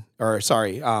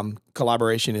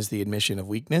collaboration is the admission of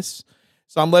weakness.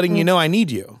 So I'm letting you know I need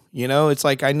you. It's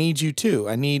like I need you too.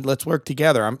 Let's work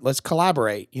together. Let's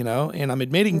collaborate, and I'm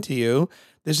admitting to you,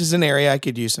 this is an area I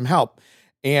could use some help.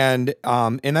 And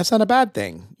that's not a bad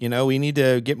thing. We need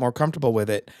to get more comfortable with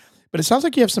it. But it sounds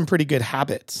like you have some pretty good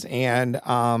habits. And,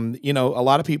 a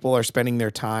lot of people are spending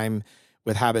their time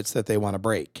with habits that they want to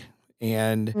break.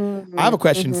 And I have a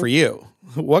question for you.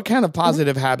 What kind of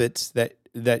positive habits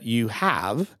that you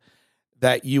have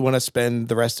that you want to spend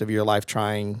the rest of your life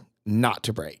trying not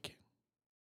to break?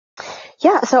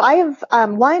 Yeah. So I have,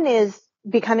 one is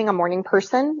becoming a morning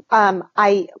person.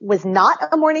 I was not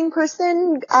a morning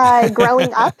person,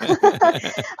 growing up,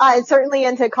 certainly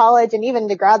into college and even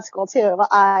to grad school too.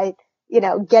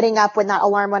 Getting up when that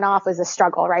alarm went off was a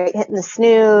struggle, right? Hitting the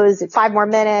snooze, 5 more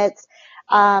minutes.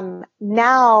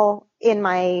 Now in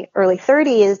my early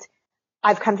 30s,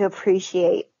 I've come to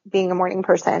appreciate being a morning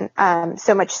person.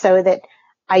 So much so that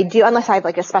I do, unless I have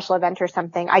like a special event or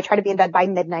something, I try to be in bed by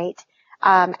midnight.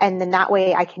 And then that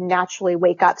way I can naturally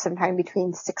wake up sometime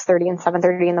between 6:30 and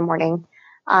 7:30 in the morning.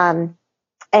 And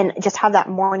just have that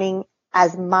morning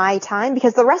as my time,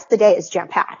 because the rest of the day is jam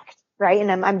packed, right?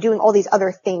 And I'm doing all these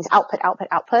other things, output.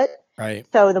 Right.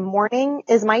 So the morning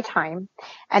is my time.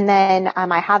 And then,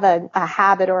 I have a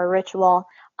habit or a ritual.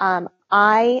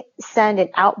 I send an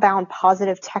outbound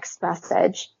positive text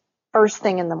message first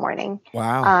thing in the morning.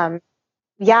 Wow.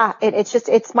 Yeah,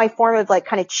 it's my form of like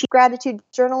kind of cheap gratitude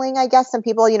journaling, I guess. Some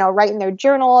people, write in their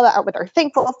journal about what they're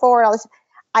thankful for. All this.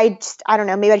 I don't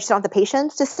know, maybe I just don't have the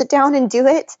patience to sit down and do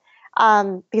it.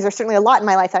 Because there's certainly a lot in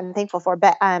my life I'm thankful for.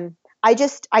 But I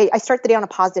start the day on a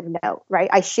positive note, right?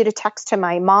 I shoot a text to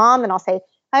my mom and I'll say,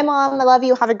 "Hi Mom, I love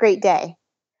you. Have a great day."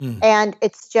 And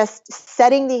it's just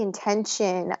setting the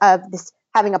intention of this,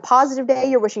 having a positive day.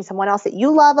 You're wishing someone else that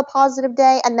you love a positive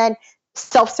day. And then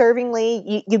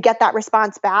self-servingly, you get that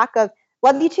response back of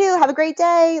 "love you too, have a great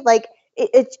day." Like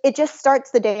it just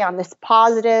starts the day on this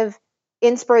positive,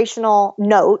 inspirational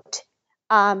note.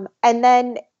 And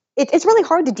then it's really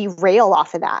hard to derail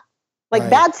off of that. Like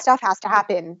bad stuff has to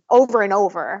happen over and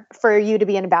over for you to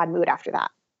be in a bad mood after that,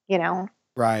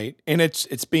 Right. And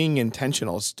it's being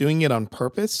intentional. It's doing it on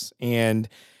purpose. And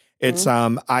it's,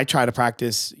 I try to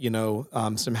practice,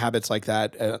 some habits like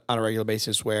that on a regular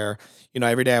basis where,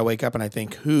 every day I wake up and I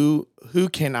think, who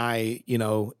can I,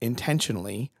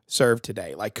 intentionally serve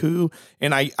today? Like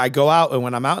and I go out, and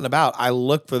when I'm out and about, I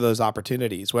look for those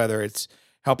opportunities, whether it's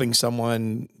helping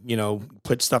someone,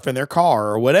 put stuff in their car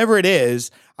or whatever it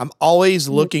is. I'm always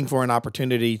looking for an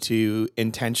opportunity to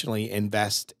intentionally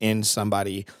invest in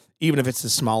somebody, even if it's the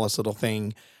smallest little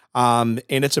thing. And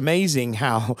it's amazing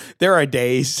how there are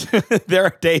days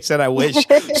that I wish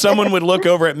someone would look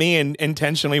over at me and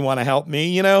intentionally want to help me,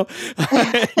 you know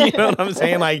what I'm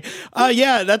saying? Like,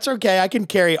 yeah, that's okay. I can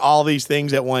carry all these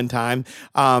things at one time.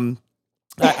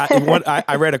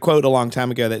 I read a quote a long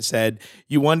time ago that said,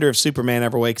 "You wonder if Superman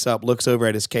ever wakes up, looks over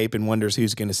at his cape, and wonders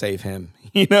who's going to save him."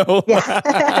 Yeah.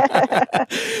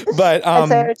 But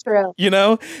that's so true.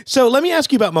 So let me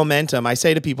ask you about momentum. I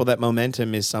say to people that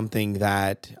momentum is something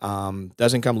that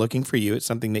doesn't come looking for you. It's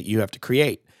something that you have to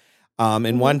create.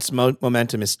 And once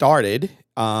momentum is started,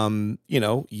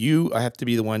 you have to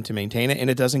be the one to maintain it, and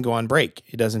it doesn't go on break.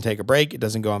 It doesn't take a break. It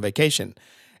doesn't go on vacation.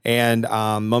 And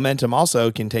momentum also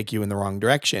can take you in the wrong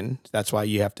direction. That's why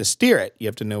you have to steer it. You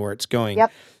have to know where it's going.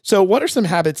 Yep. So what are some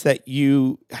habits that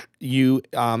you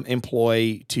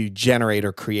employ to generate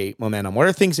or create momentum? What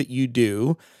are things that you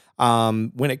do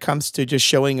when it comes to just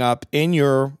showing up in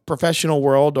your professional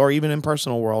world or even in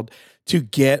personal world to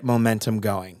get momentum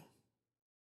going?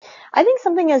 I think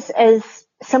something as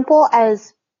simple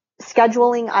as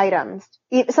scheduling items,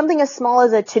 something as small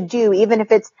as a to-do, even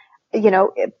if it's,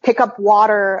 pick up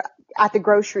water at the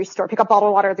grocery store, pick up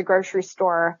bottled water at the grocery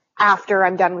store after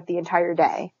I'm done with the entire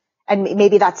day. And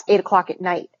maybe that's 8 o'clock at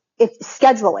night.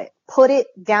 Schedule it, put it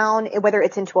down, whether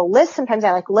it's into a list. Sometimes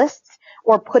I like lists,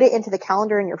 or put it into the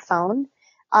calendar in your phone.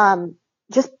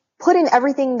 Just put in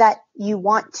everything that you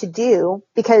want to do,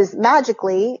 because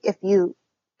magically, if you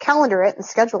calendar it and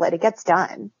schedule it, it gets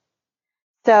done.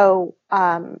 So,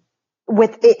 in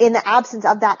the absence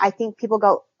of that, I think people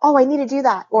go, oh, I need to do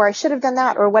that, or I should have done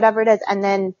that, or whatever it is. And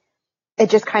then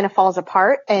it just kind of falls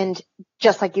apart. And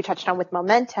just like you touched on with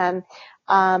momentum,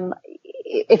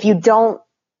 if you don't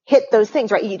hit those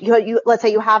things, right? You let's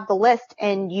say you have the list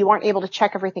and you aren't able to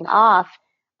check everything off.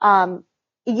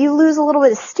 You lose a little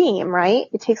bit of steam, right?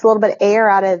 It takes a little bit of air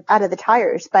out of the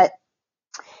tires. But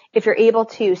if you're able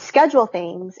to schedule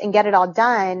things and get it all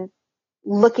done,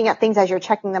 looking at things as you're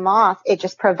checking them off, it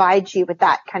just provides you with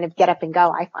that kind of get up and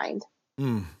go, I find.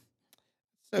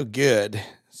 So good.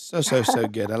 So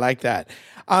good. I like that.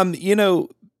 A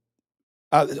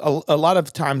lot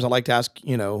of times I like to ask,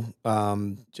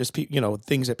 just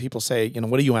things that people say,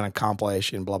 what do you want to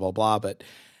accomplish and blah, blah, blah. But,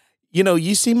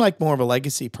 you seem like more of a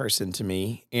legacy person to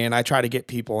me, and I try to get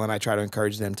people and I try to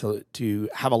encourage them to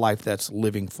have a life that's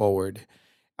living forward.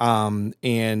 And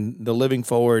the living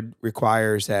forward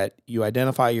requires that you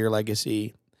identify your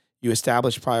legacy, you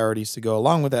establish priorities to go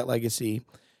along with that legacy,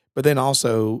 but then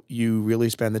also you really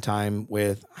spend the time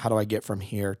with, how do I get from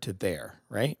here to there,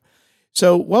 right?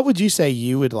 So what would you say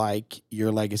you would like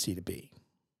your legacy to be?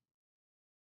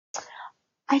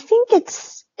 I think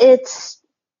it's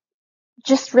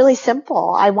just really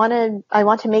simple. I want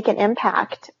to make an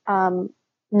impact,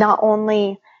 not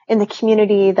only in the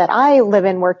community that I live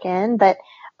and work in, but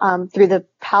through the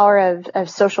power of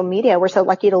social media. We're so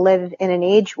lucky to live in an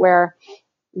age where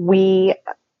we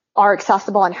are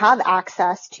accessible and have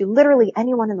access to literally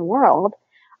anyone in the world.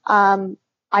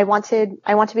 I want to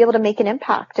be able to make an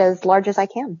impact as large as I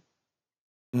can.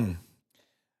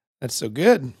 That's so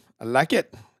good. I like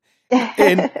it.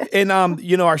 And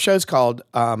our show's called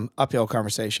Uphill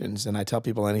Conversations, and I tell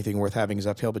people anything worth having is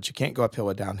uphill, but you can't go uphill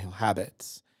with downhill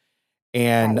habits.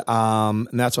 And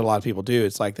and that's what a lot of people do.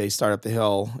 It's like they start up the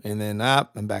hill and then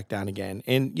up and back down again.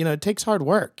 And it takes hard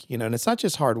work, and it's not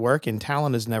just hard work, and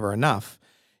talent is never enough.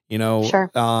 Sure.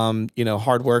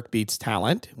 Hard work beats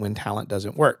talent when talent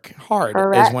doesn't work. Hard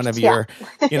Correct. is one of your,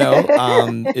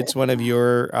 it's one of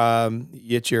your,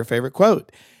 it's your favorite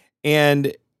quote.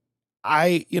 And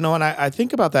I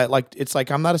think about that, like, it's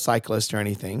like, I'm not a cyclist or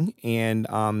anything. And,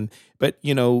 but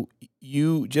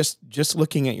you just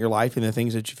looking at your life and the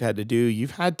things that you've had to do,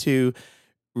 you've had to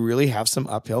really have some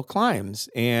uphill climbs,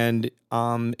 and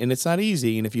it's not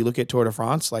easy. And if you look at Tour de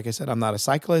France, like I said, I'm not a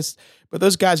cyclist, but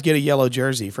those guys get a yellow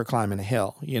jersey for climbing a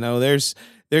hill. There's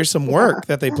some work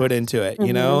that they put into it,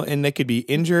 and they could be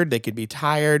injured, they could be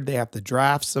tired, they have to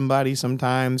draft somebody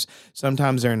sometimes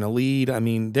they're in the lead. I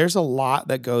mean, there's a lot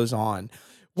that goes on.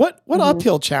 What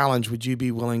uphill challenge would you be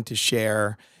willing to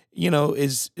share,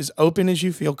 is open as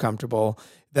you feel comfortable,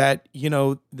 that,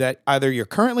 that either you're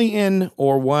currently in,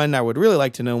 or one, I would really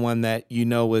like to know one that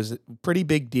was a pretty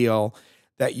big deal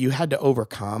that you had to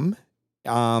overcome,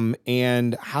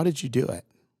 and how did you do it?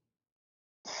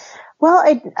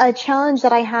 Well, a challenge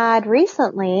that I had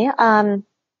recently,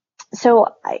 so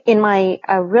in my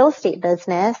real estate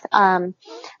business, I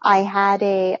had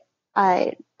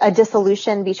a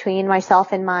dissolution between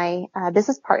myself and my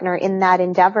business partner in that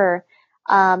endeavor.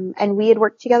 And we had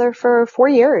worked together for 4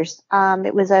 years.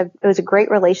 It was a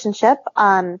great relationship.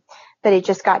 But it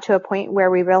just got to a point where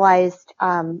we realized,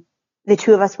 the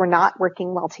two of us were not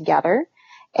working well together.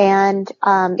 And,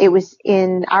 it was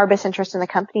in our best interest and the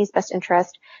company's best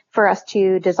interest for us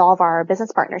to dissolve our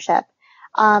business partnership.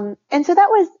 And so that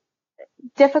was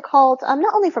difficult,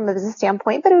 not only from a business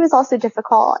standpoint, but it was also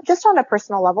difficult just on a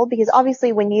personal level, because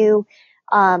obviously when you,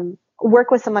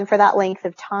 work with someone for that length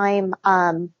of time,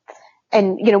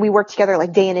 and, we work together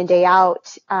like day in and day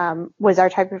out, was our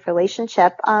type of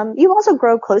relationship. You also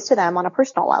grow close to them on a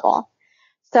personal level.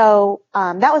 So,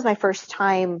 that was my first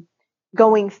time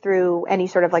going through any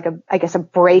sort of like a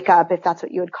breakup, if that's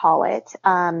what you would call it.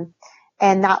 And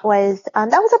that was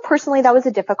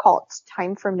a difficult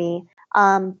time for me.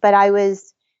 But I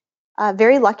was,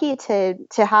 very lucky to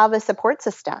have a support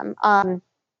system,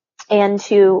 and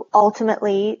to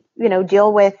ultimately,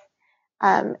 deal with,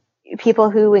 people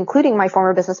who, including my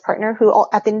former business partner, who all,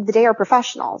 at the end of the day, are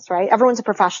professionals, right? Everyone's a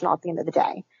professional at the end of the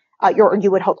day.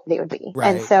 You would hope they would be.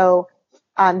 Right. And so,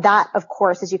 that, of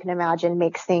course, as you can imagine,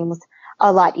 makes things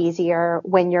a lot easier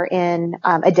when you're in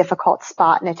a difficult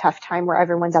spot and a tough time where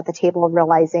everyone's at the table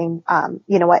realizing,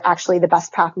 what, actually the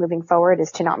best path moving forward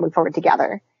is to not move forward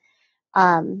together.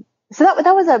 So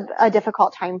that was a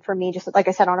difficult time for me. Just like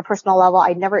I said, on a personal level,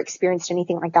 I'd never experienced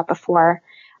anything like that before.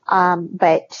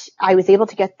 But I was able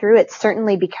to get through it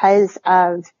certainly because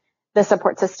of the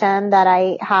support system that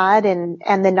I had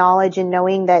and the knowledge and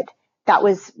knowing that that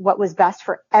was what was best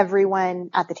for everyone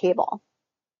at the table.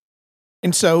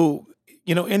 And so,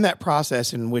 in that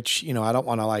process in which, I don't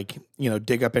want to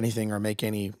dig up anything or make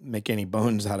any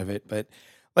bones out of it, but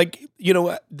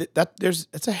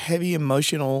it's a heavy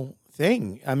emotional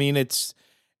thing. I mean, and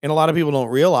a lot of people don't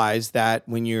realize that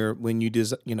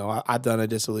I've done a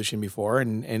dissolution before,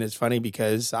 and it's funny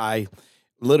because I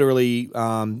literally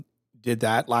did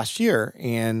that last year,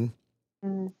 and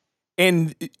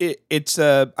it's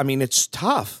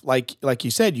tough. Like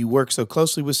you said, you work so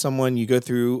closely with someone, you go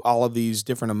through all of these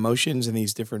different emotions and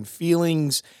these different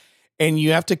feelings, and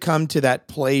you have to come to that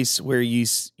place where you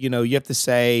have to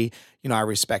say, I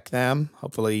respect them.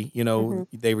 Hopefully,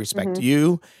 they respect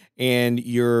you, and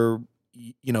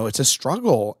it's a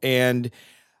struggle. And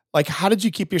how did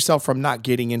you keep yourself from not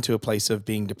getting into a place of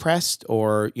being depressed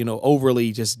or,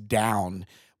 overly just down?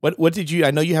 What did you,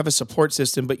 I know you have a support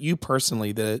system, but you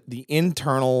personally, the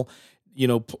internal,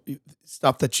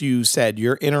 stuff that you said,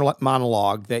 your inner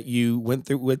monologue that you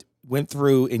went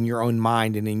through in your own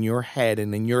mind and in your head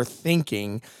and in your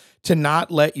thinking, to not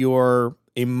let your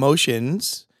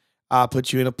emotions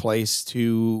put you in a place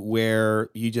to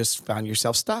where you just found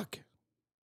yourself stuck.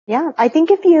 Yeah. I think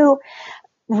if you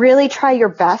really try your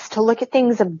best to look at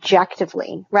things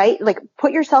objectively, right? Like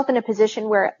put yourself in a position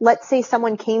where, let's say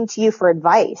someone came to you for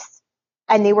advice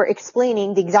and they were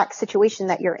explaining the exact situation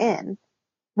that you're in.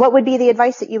 What would be the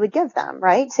advice that you would give them,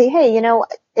 right? Say, hey,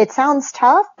 it sounds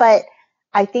tough, but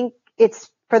I think it's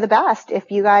for the best if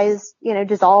you guys,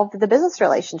 dissolve the business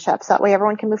relationships. That way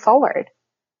everyone can move forward.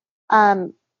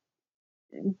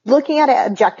 Looking at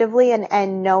it objectively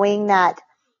and knowing that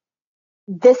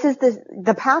this is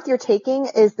the path you're taking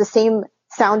is the same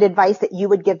sound advice that you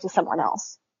would give to someone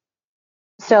else.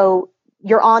 So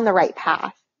you're on the right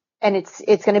path, and it's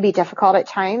going to be difficult at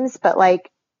times, but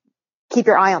keep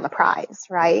your eye on the prize,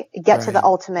 right? Get to the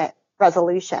ultimate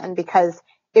resolution, because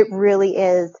it really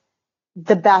is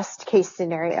the best case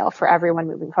scenario for everyone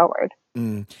moving forward.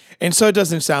 And so it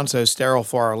doesn't sound so sterile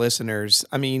for our listeners.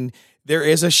 I mean, there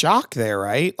is a shock there,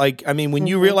 right? When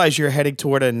you realize you're heading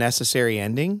toward a necessary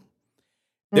ending,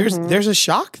 there's a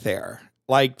shock there.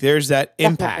 There's that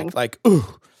impact. Ooh,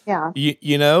 yeah.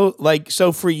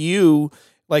 So for you,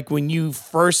 when you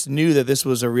first knew that this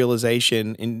was a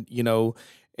realization and,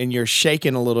 and you're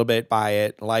shaken a little bit by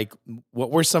it, what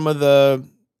were some of the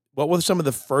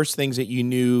first things that you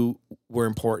knew were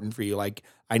important for you?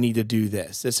 I need to do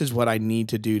this. This is what I need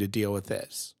to do to deal with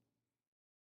this.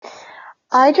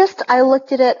 I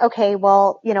looked at it. Okay,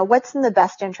 well, what's in the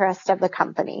best interest of the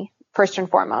company first and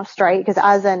foremost, right? Because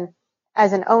as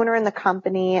an owner in the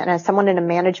company and as someone in a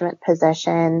management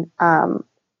position,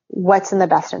 what's in the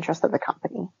best interest of the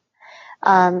company?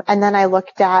 And then I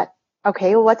looked at,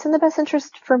 okay, well, what's in the best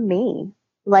interest for me?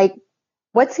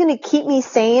 What's going to keep me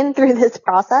sane through this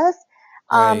process?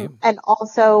 And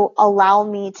also allow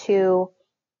me to,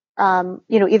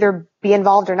 either be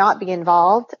involved or not be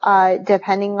involved,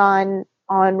 depending on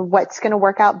what's going to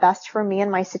work out best for me and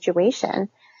my situation.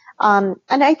 And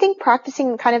I think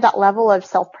practicing kind of that level of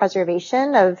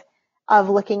self-preservation of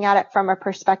looking at it from a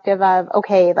perspective of,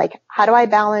 okay, how do I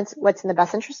balance what's in the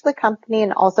best interest of the company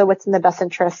and also what's in the best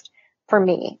interest for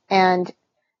me, and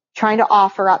trying to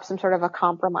offer up some sort of a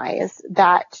compromise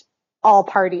that all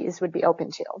parties would be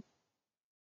open to.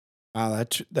 Wow,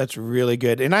 that's really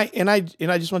good. And I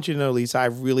just want you to know, Lisa, I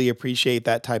really appreciate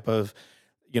that type of,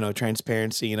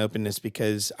 transparency and openness,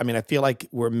 because I feel like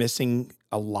we're missing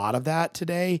a lot of that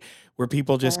today, where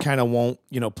people just kind of won't,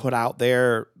 put out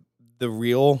there the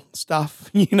real stuff.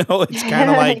 It's kind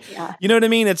of like, yeah. You know what I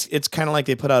mean? It's kind of like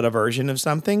they put out a version of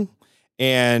something,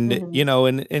 and,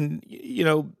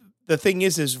 the thing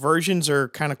is versions are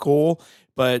kind of cool,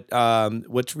 but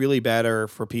what's really better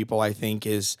for people, I think,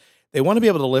 is they want to be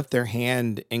able to lift their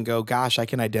hand and go, gosh, I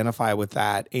can identify with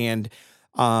that. And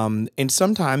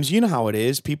sometimes, you know how it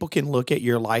is, people can look at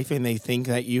your life and they think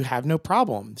that you have no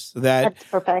problems, That's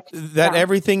perfect. that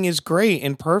everything is great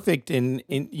and perfect. And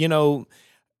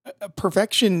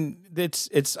perfection,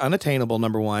 it's unattainable,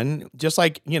 number one, just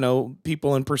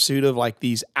people in pursuit of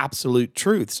these absolute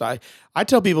truths. I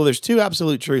tell people there's two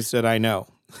absolute truths that I know.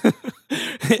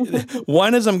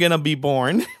 One is I'm going to be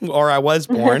born, or I was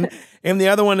born, and the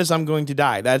other one is I'm going to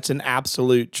die. That's an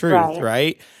absolute truth,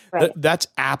 right? That's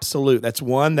absolute. That's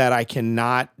one that I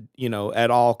cannot,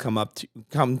 at all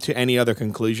come to any other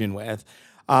conclusion with.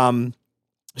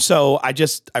 So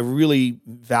I really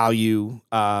value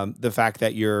the fact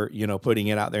that you're, putting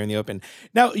it out there in the open.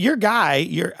 Now, your guy,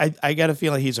 I got a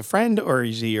feeling he's a friend, or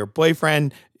is he your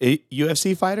boyfriend, a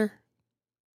UFC fighter?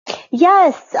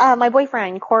 Yes, my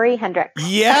boyfriend, Corey Hendricks.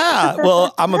 Yeah.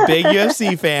 Well, I'm a big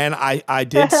UFC fan. I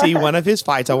did see one of his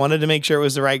fights. I wanted to make sure it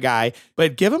was the right guy,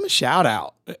 but give him a shout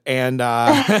out and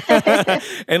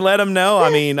and let him know.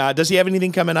 I mean, does he have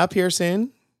anything coming up here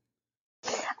soon?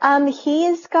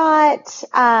 He's got,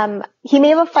 he may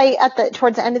have a fight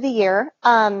towards the end of the year.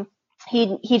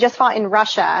 He just fought in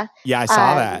Russia. Yeah, I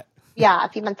saw that. Yeah, a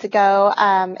few months ago.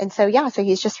 And so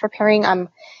he's just preparing,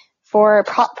 for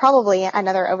probably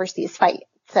another overseas fight.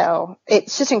 So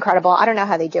it's just incredible. I don't know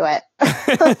how they do it.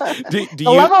 The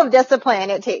level of discipline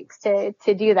it takes to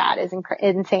do that is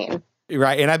insane.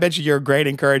 Right. And I bet you're a great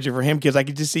encourager for him, because I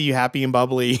could just see you happy and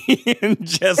bubbly and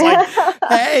just like,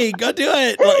 hey, go do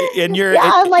it. And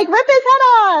I'm like, rip his head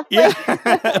off.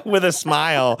 Yeah. With a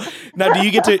smile. Now,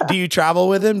 do you travel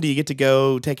with him? Do you get to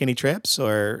go take any trips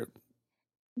or?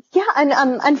 Yeah. And,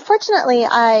 unfortunately,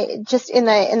 I just in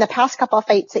the past couple of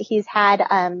fights that he's had,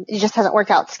 it just hasn't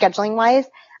worked out scheduling wise.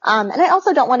 And I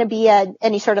also don't want to be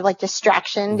any sort of like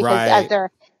distraction, because as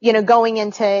they're, going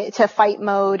into fight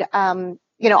mode,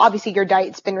 obviously your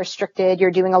diet's been restricted.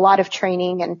 You're doing a lot of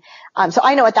training. And, so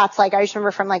I know what that's like. I just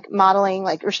remember from like modeling,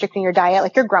 like restricting your diet,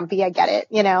 like you're grumpy. I get it,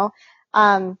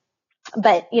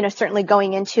 but, certainly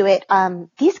going into it,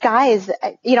 these guys,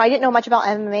 I didn't know much about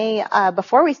MMA,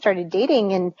 before we started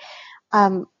dating,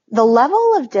 and, the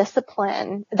level of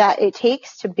discipline that it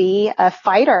takes to be a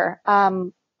fighter,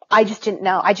 I just didn't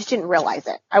know. I just didn't realize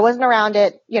it. I wasn't around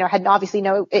it, had obviously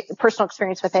no personal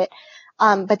experience with it.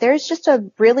 But there's just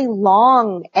a really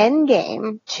long end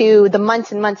game to the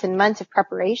months and months and months of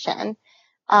preparation.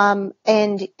 And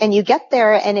you get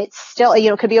there and it's still,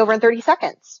 it could be over in 30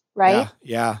 seconds, right?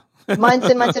 Yeah. Months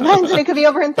and months and months, and it could be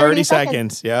over in 30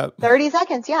 seconds. Yeah. 30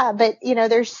 seconds. Yeah. But,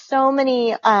 there's so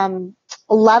many,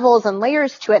 levels and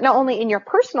layers to it, not only in your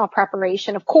personal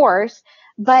preparation, of course,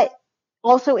 but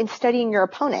also in studying your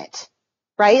opponent.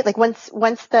 Right? Like once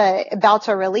the bouts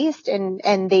are released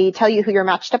and they tell you who you're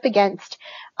matched up against,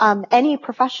 any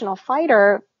professional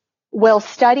fighter will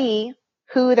study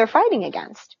who they're fighting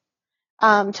against,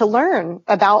 to learn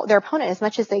about their opponent as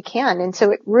much as they can. And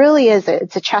so it really is,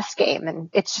 it's a chess game,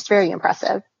 and it's just very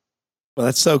impressive. Well,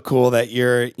 that's so cool that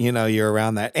you're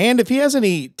around that. And if he has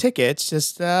any tickets,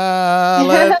 just tell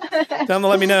him to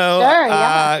let me know. Sure,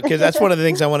 yeah. Cause that's one of the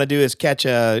things I want to do is catch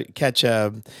a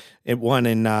one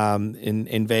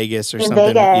in Vegas or something.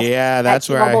 Vegas, yeah, that's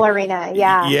where T-Mobile Arena.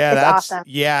 Yeah. Yeah, that's awesome.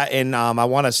 Yeah. And, I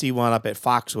want to see one up at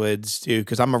Foxwoods too,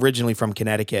 cause I'm originally from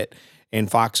Connecticut,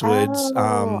 and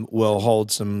Foxwoods, will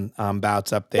hold some,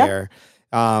 bouts up there. Yep.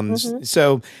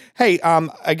 So, hey,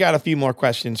 I got a few more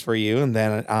questions for you, and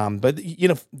then, but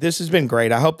this has been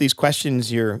great. I hope these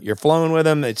questions you're flowing with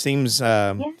them. It seems,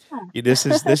 this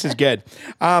is good.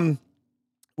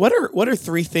 What are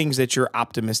 3 things that you're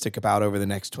optimistic about over the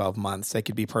next 12 months? They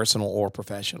could be personal or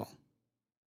professional.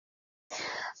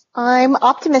 I'm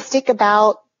optimistic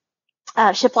about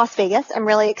Ship Las Vegas. I'm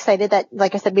really excited that,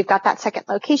 like I said, we've got that second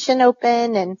location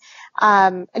open, and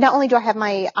not only do I have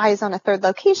my eyes on a third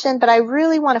location, but I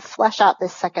really want to flesh out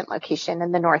this second location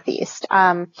in the Northeast.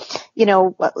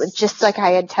 Just like I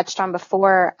had touched on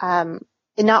before,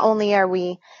 not only are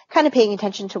we kind of paying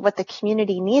attention to what the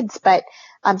community needs, but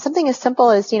something as simple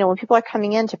as, when people are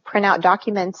coming in to print out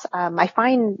documents, I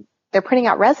find they're printing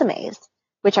out resumes,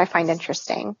 which I find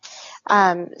interesting.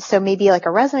 So maybe like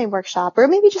a resume workshop, or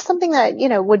maybe just something that,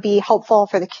 would be helpful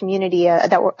for the community,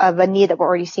 of a need that we're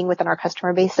already seeing within our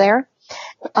customer base there.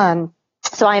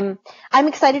 So I'm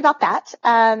excited about that.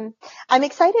 I'm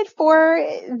excited for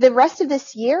the rest of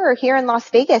this year here in Las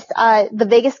Vegas. The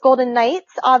Vegas Golden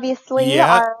Knights, obviously.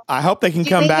 Yeah, I hope they can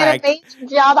come back. An amazing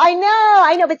job. I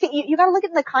know. But you got to look at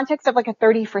it in the context of like a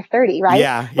 30 for 30, right?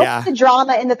 Yeah. What's the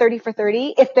drama in the 30 for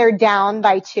 30 if they're down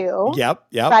by 2? Yep.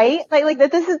 Right? Like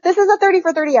this is a 30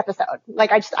 for 30 episode.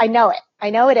 Like I know it.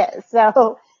 I know it is.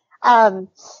 So.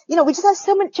 We just have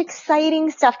so much exciting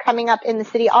stuff coming up in the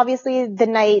city. Obviously, the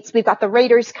Knights, we've got the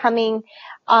Raiders coming.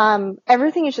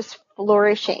 Everything is just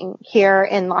flourishing here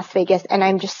in Las Vegas, and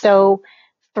I'm just so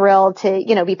thrilled to,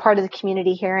 be part of the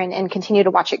community here and continue to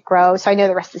watch it grow. So I know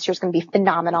the rest of this year is going to be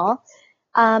phenomenal.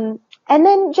 And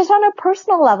then just on a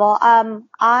personal level,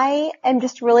 I am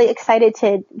just really excited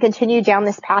to continue down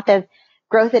this path of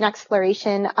growth and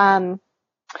exploration.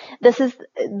 This is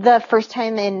the first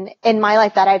time in my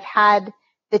life that I've had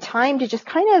the time to just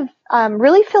kind of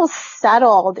really feel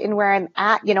settled in where I'm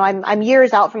at. You know, I'm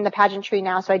years out from the pageantry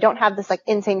now, so I don't have this like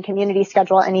insane community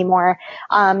schedule anymore.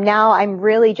 Now I'm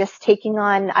really just taking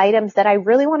on items that I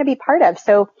really want to be part of.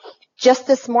 So just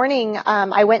this morning,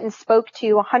 I went and spoke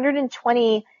to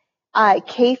 120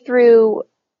 K through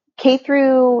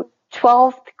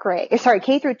 12th grade,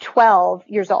 K through 12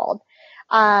 years old.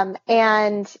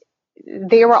 And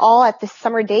they were all at this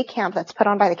summer day camp that's put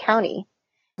on by the county.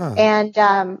 Huh. And,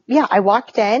 I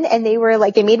walked in and they were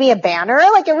like, they made me a banner.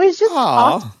 Like it was just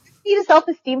awesome. Need a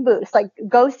self-esteem boost. Like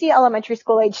go see elementary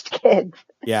school aged kids.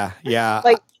 Yeah. Yeah.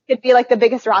 Like could be like the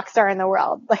biggest rock star in the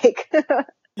world. Like,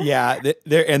 yeah,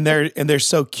 they're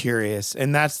so curious,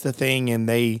 and that's the thing. And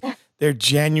they're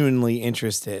genuinely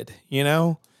interested, you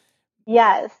know?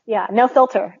 Yes. Yeah. No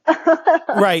filter.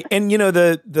 Right. And you know,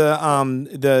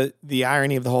 the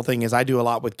irony of the whole thing is I do a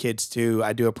lot with kids too.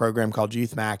 I do a program called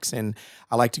Youth Max, and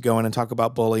I like to go in and talk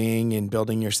about bullying and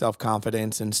building your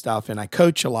self-confidence and stuff. And I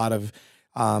coach a lot of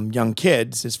young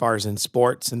kids as far as in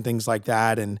sports and things like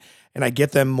that. And I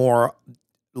get them more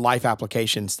life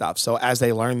application stuff. So as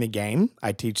they learn the game,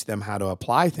 I teach them how to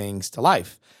apply things to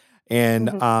life. And,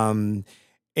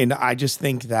 and I just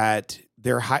think that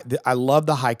I love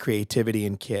the high creativity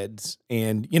in kids.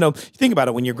 And, you know, think about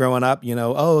it when you're growing up, you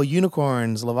know, oh,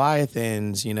 unicorns,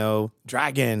 leviathans, you know,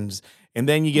 dragons. And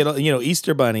then you get, you know,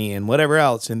 Easter Bunny and whatever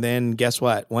else. And then guess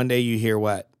what? One day you hear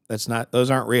what?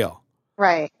 Those aren't real.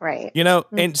 Right, right. You know,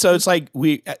 and so it's like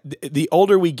the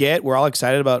older we get, we're all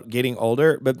excited about getting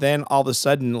older, but then all of a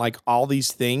sudden, like all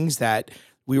these things that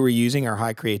we were using our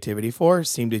high creativity for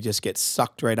seem to just get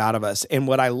sucked right out of us. And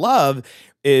what I love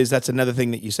is that's another thing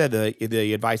that you said,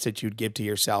 the advice that you'd give to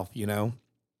yourself, you know,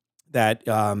 that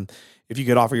if you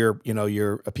could offer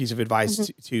a piece of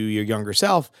advice to your younger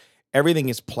self, everything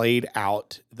is played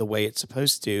out the way it's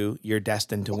supposed to. You're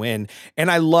destined to win.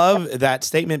 And I love that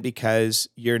statement because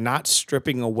you're not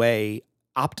stripping away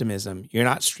optimism. You're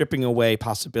not stripping away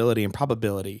possibility and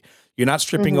probability. You're not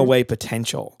stripping away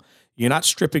potential. You're not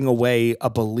stripping away a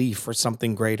belief for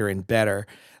something greater and better.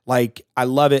 Like, I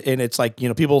love it. And it's like, you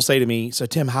know, people will say to me, so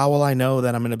Tim, how will I know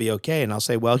that I'm going to be okay? And I'll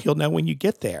say, well, you'll know when you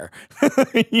get there.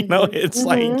 You know, it's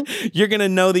like, you're going to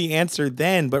know the answer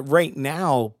then, but right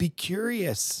now, be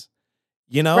curious.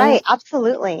 You know? Right.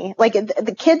 Absolutely. Like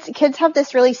the kids have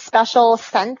this really special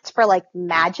sense for like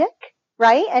magic.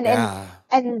 Right.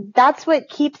 And that's what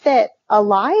keeps it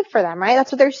alive for them. Right.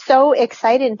 That's what they're so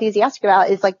excited, enthusiastic about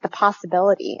is like the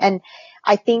possibility. And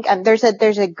I think there's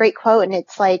a great quote and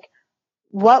it's like,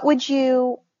 what would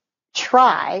you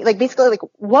try? Like basically like,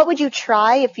 what would you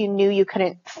try if you knew you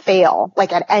couldn't fail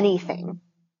like at anything?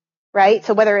 Right.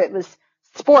 So whether it was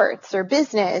sports or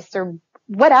business or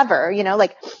whatever, you know,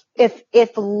 like if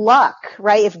luck,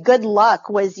 right? If good luck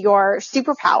was your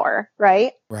superpower,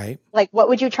 right? Right. Like what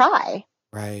would you try?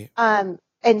 Right.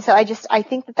 And so I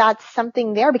think that that's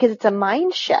something there because it's a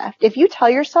mind shift. If you tell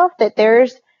yourself that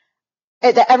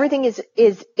that everything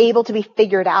is able to be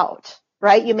figured out,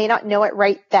 right? You may not know it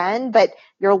right then, but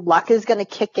your luck is going to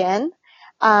kick in.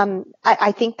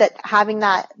 I think that having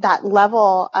that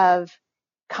level of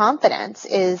confidence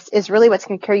is really what's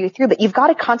going to carry you through, but you've got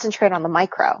to concentrate on the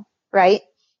micro, right?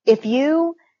 If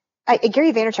you,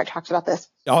 Gary Vaynerchuk talks about this.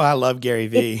 Oh, I love Gary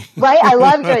V. Right? I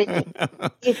love Gary V.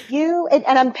 If you, and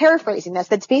I'm paraphrasing this,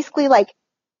 but it's basically like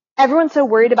everyone's so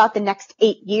worried about the next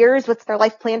 8 years. What's their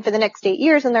life plan for the next 8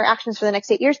 years and their actions for the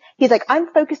next 8 years? He's like,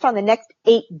 I'm focused on the next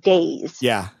 8 days.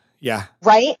 Yeah. Yeah.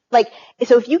 Right? Like,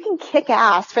 so if you can kick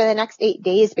ass for the next 8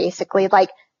 days, basically, like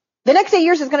the next 8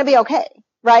 years is going to be okay.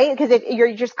 Right? Because if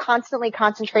you're just constantly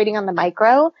concentrating on the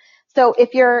micro. So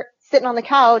if you're sitting on the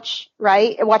couch,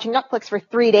 right, and watching Netflix for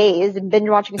 3 days and binge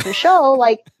watching some show,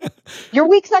 like your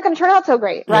week's not going to turn out so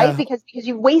great, right? Yeah. Because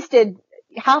you've wasted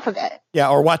half of it. Yeah.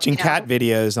 Or watching cat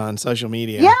videos on social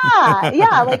media. Yeah.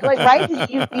 Yeah. Like right.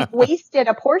 You've wasted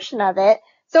a portion of it.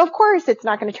 So of course it's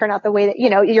not going to turn out the way that,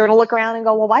 you know, you're going to look around and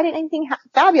go, well, why didn't anything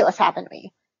fabulous happen to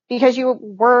me? Because you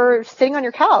were sitting on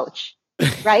your couch.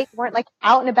 Right? Weren't like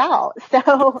out and about.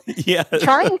 So yes.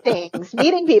 Trying things,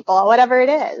 meeting people, whatever it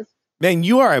is. Man,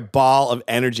 you are a ball of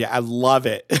energy. I love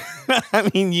it.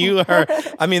 I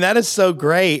mean, that is so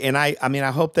great. And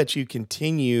I hope that you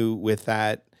continue with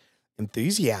that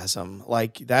enthusiasm.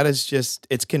 Like that is just,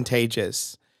 it's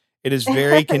contagious. It is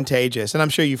very contagious. And I'm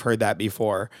sure you've heard that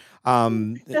before.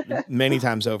 Many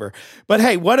times over. But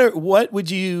hey, what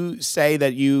would you say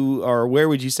where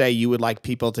would you say you would like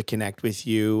people to connect with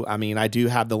you? I mean, I do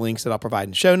have the links that I'll provide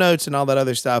in show notes and all that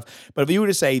other stuff. But if you were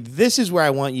to say, this is where I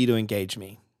want you to engage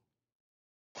me.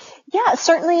 Yeah,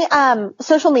 certainly.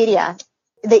 Social media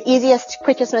the easiest,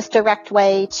 quickest, most direct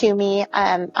way to me.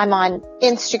 I'm on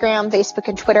Instagram, Facebook,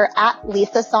 and Twitter at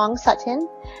Lisa Song Sutton.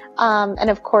 And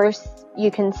of course, you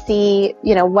can see,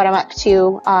 what I'm up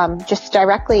to just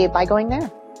directly by going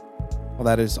there. Well,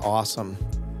 that is awesome.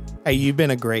 Hey, you've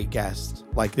been a great guest.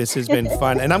 Like, this has been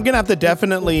fun. And I'm going to have to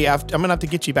definitely, I'm going to have to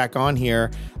get you back on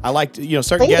here. I like to,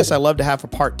 certain guests I love to have for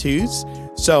part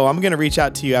 2s. So I'm going to reach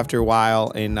out to you after a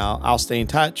while, and I'll stay in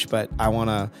touch. But I want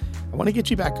to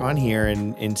get you back on here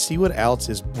and see what else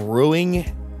is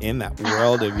brewing in that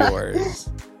world of yours.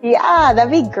 Yeah,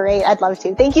 that'd be great. I'd love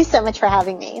to. Thank you so much for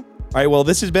having me. All right. Well,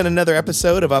 this has been another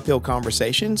episode of Uphill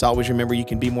Conversations. Always remember, you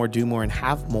can be more, do more, and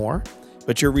have more.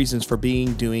 But your reasons for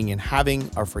being, doing, and having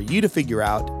are for you to figure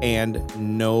out and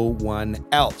no one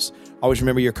else. Always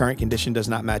remember, your current condition does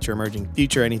not match your emerging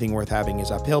future. Anything worth having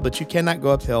is uphill, but you cannot go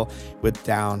uphill with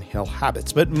downhill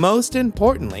habits. But most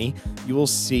importantly, you will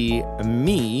see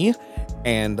me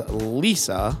and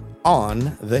Lisa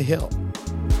on the hill.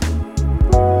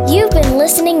 You've been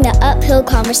listening to Uphill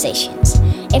Conversations.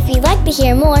 If you'd like to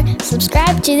hear more,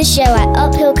 subscribe to the show at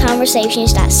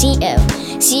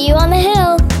uphillconversations.co. See you on the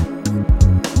hill.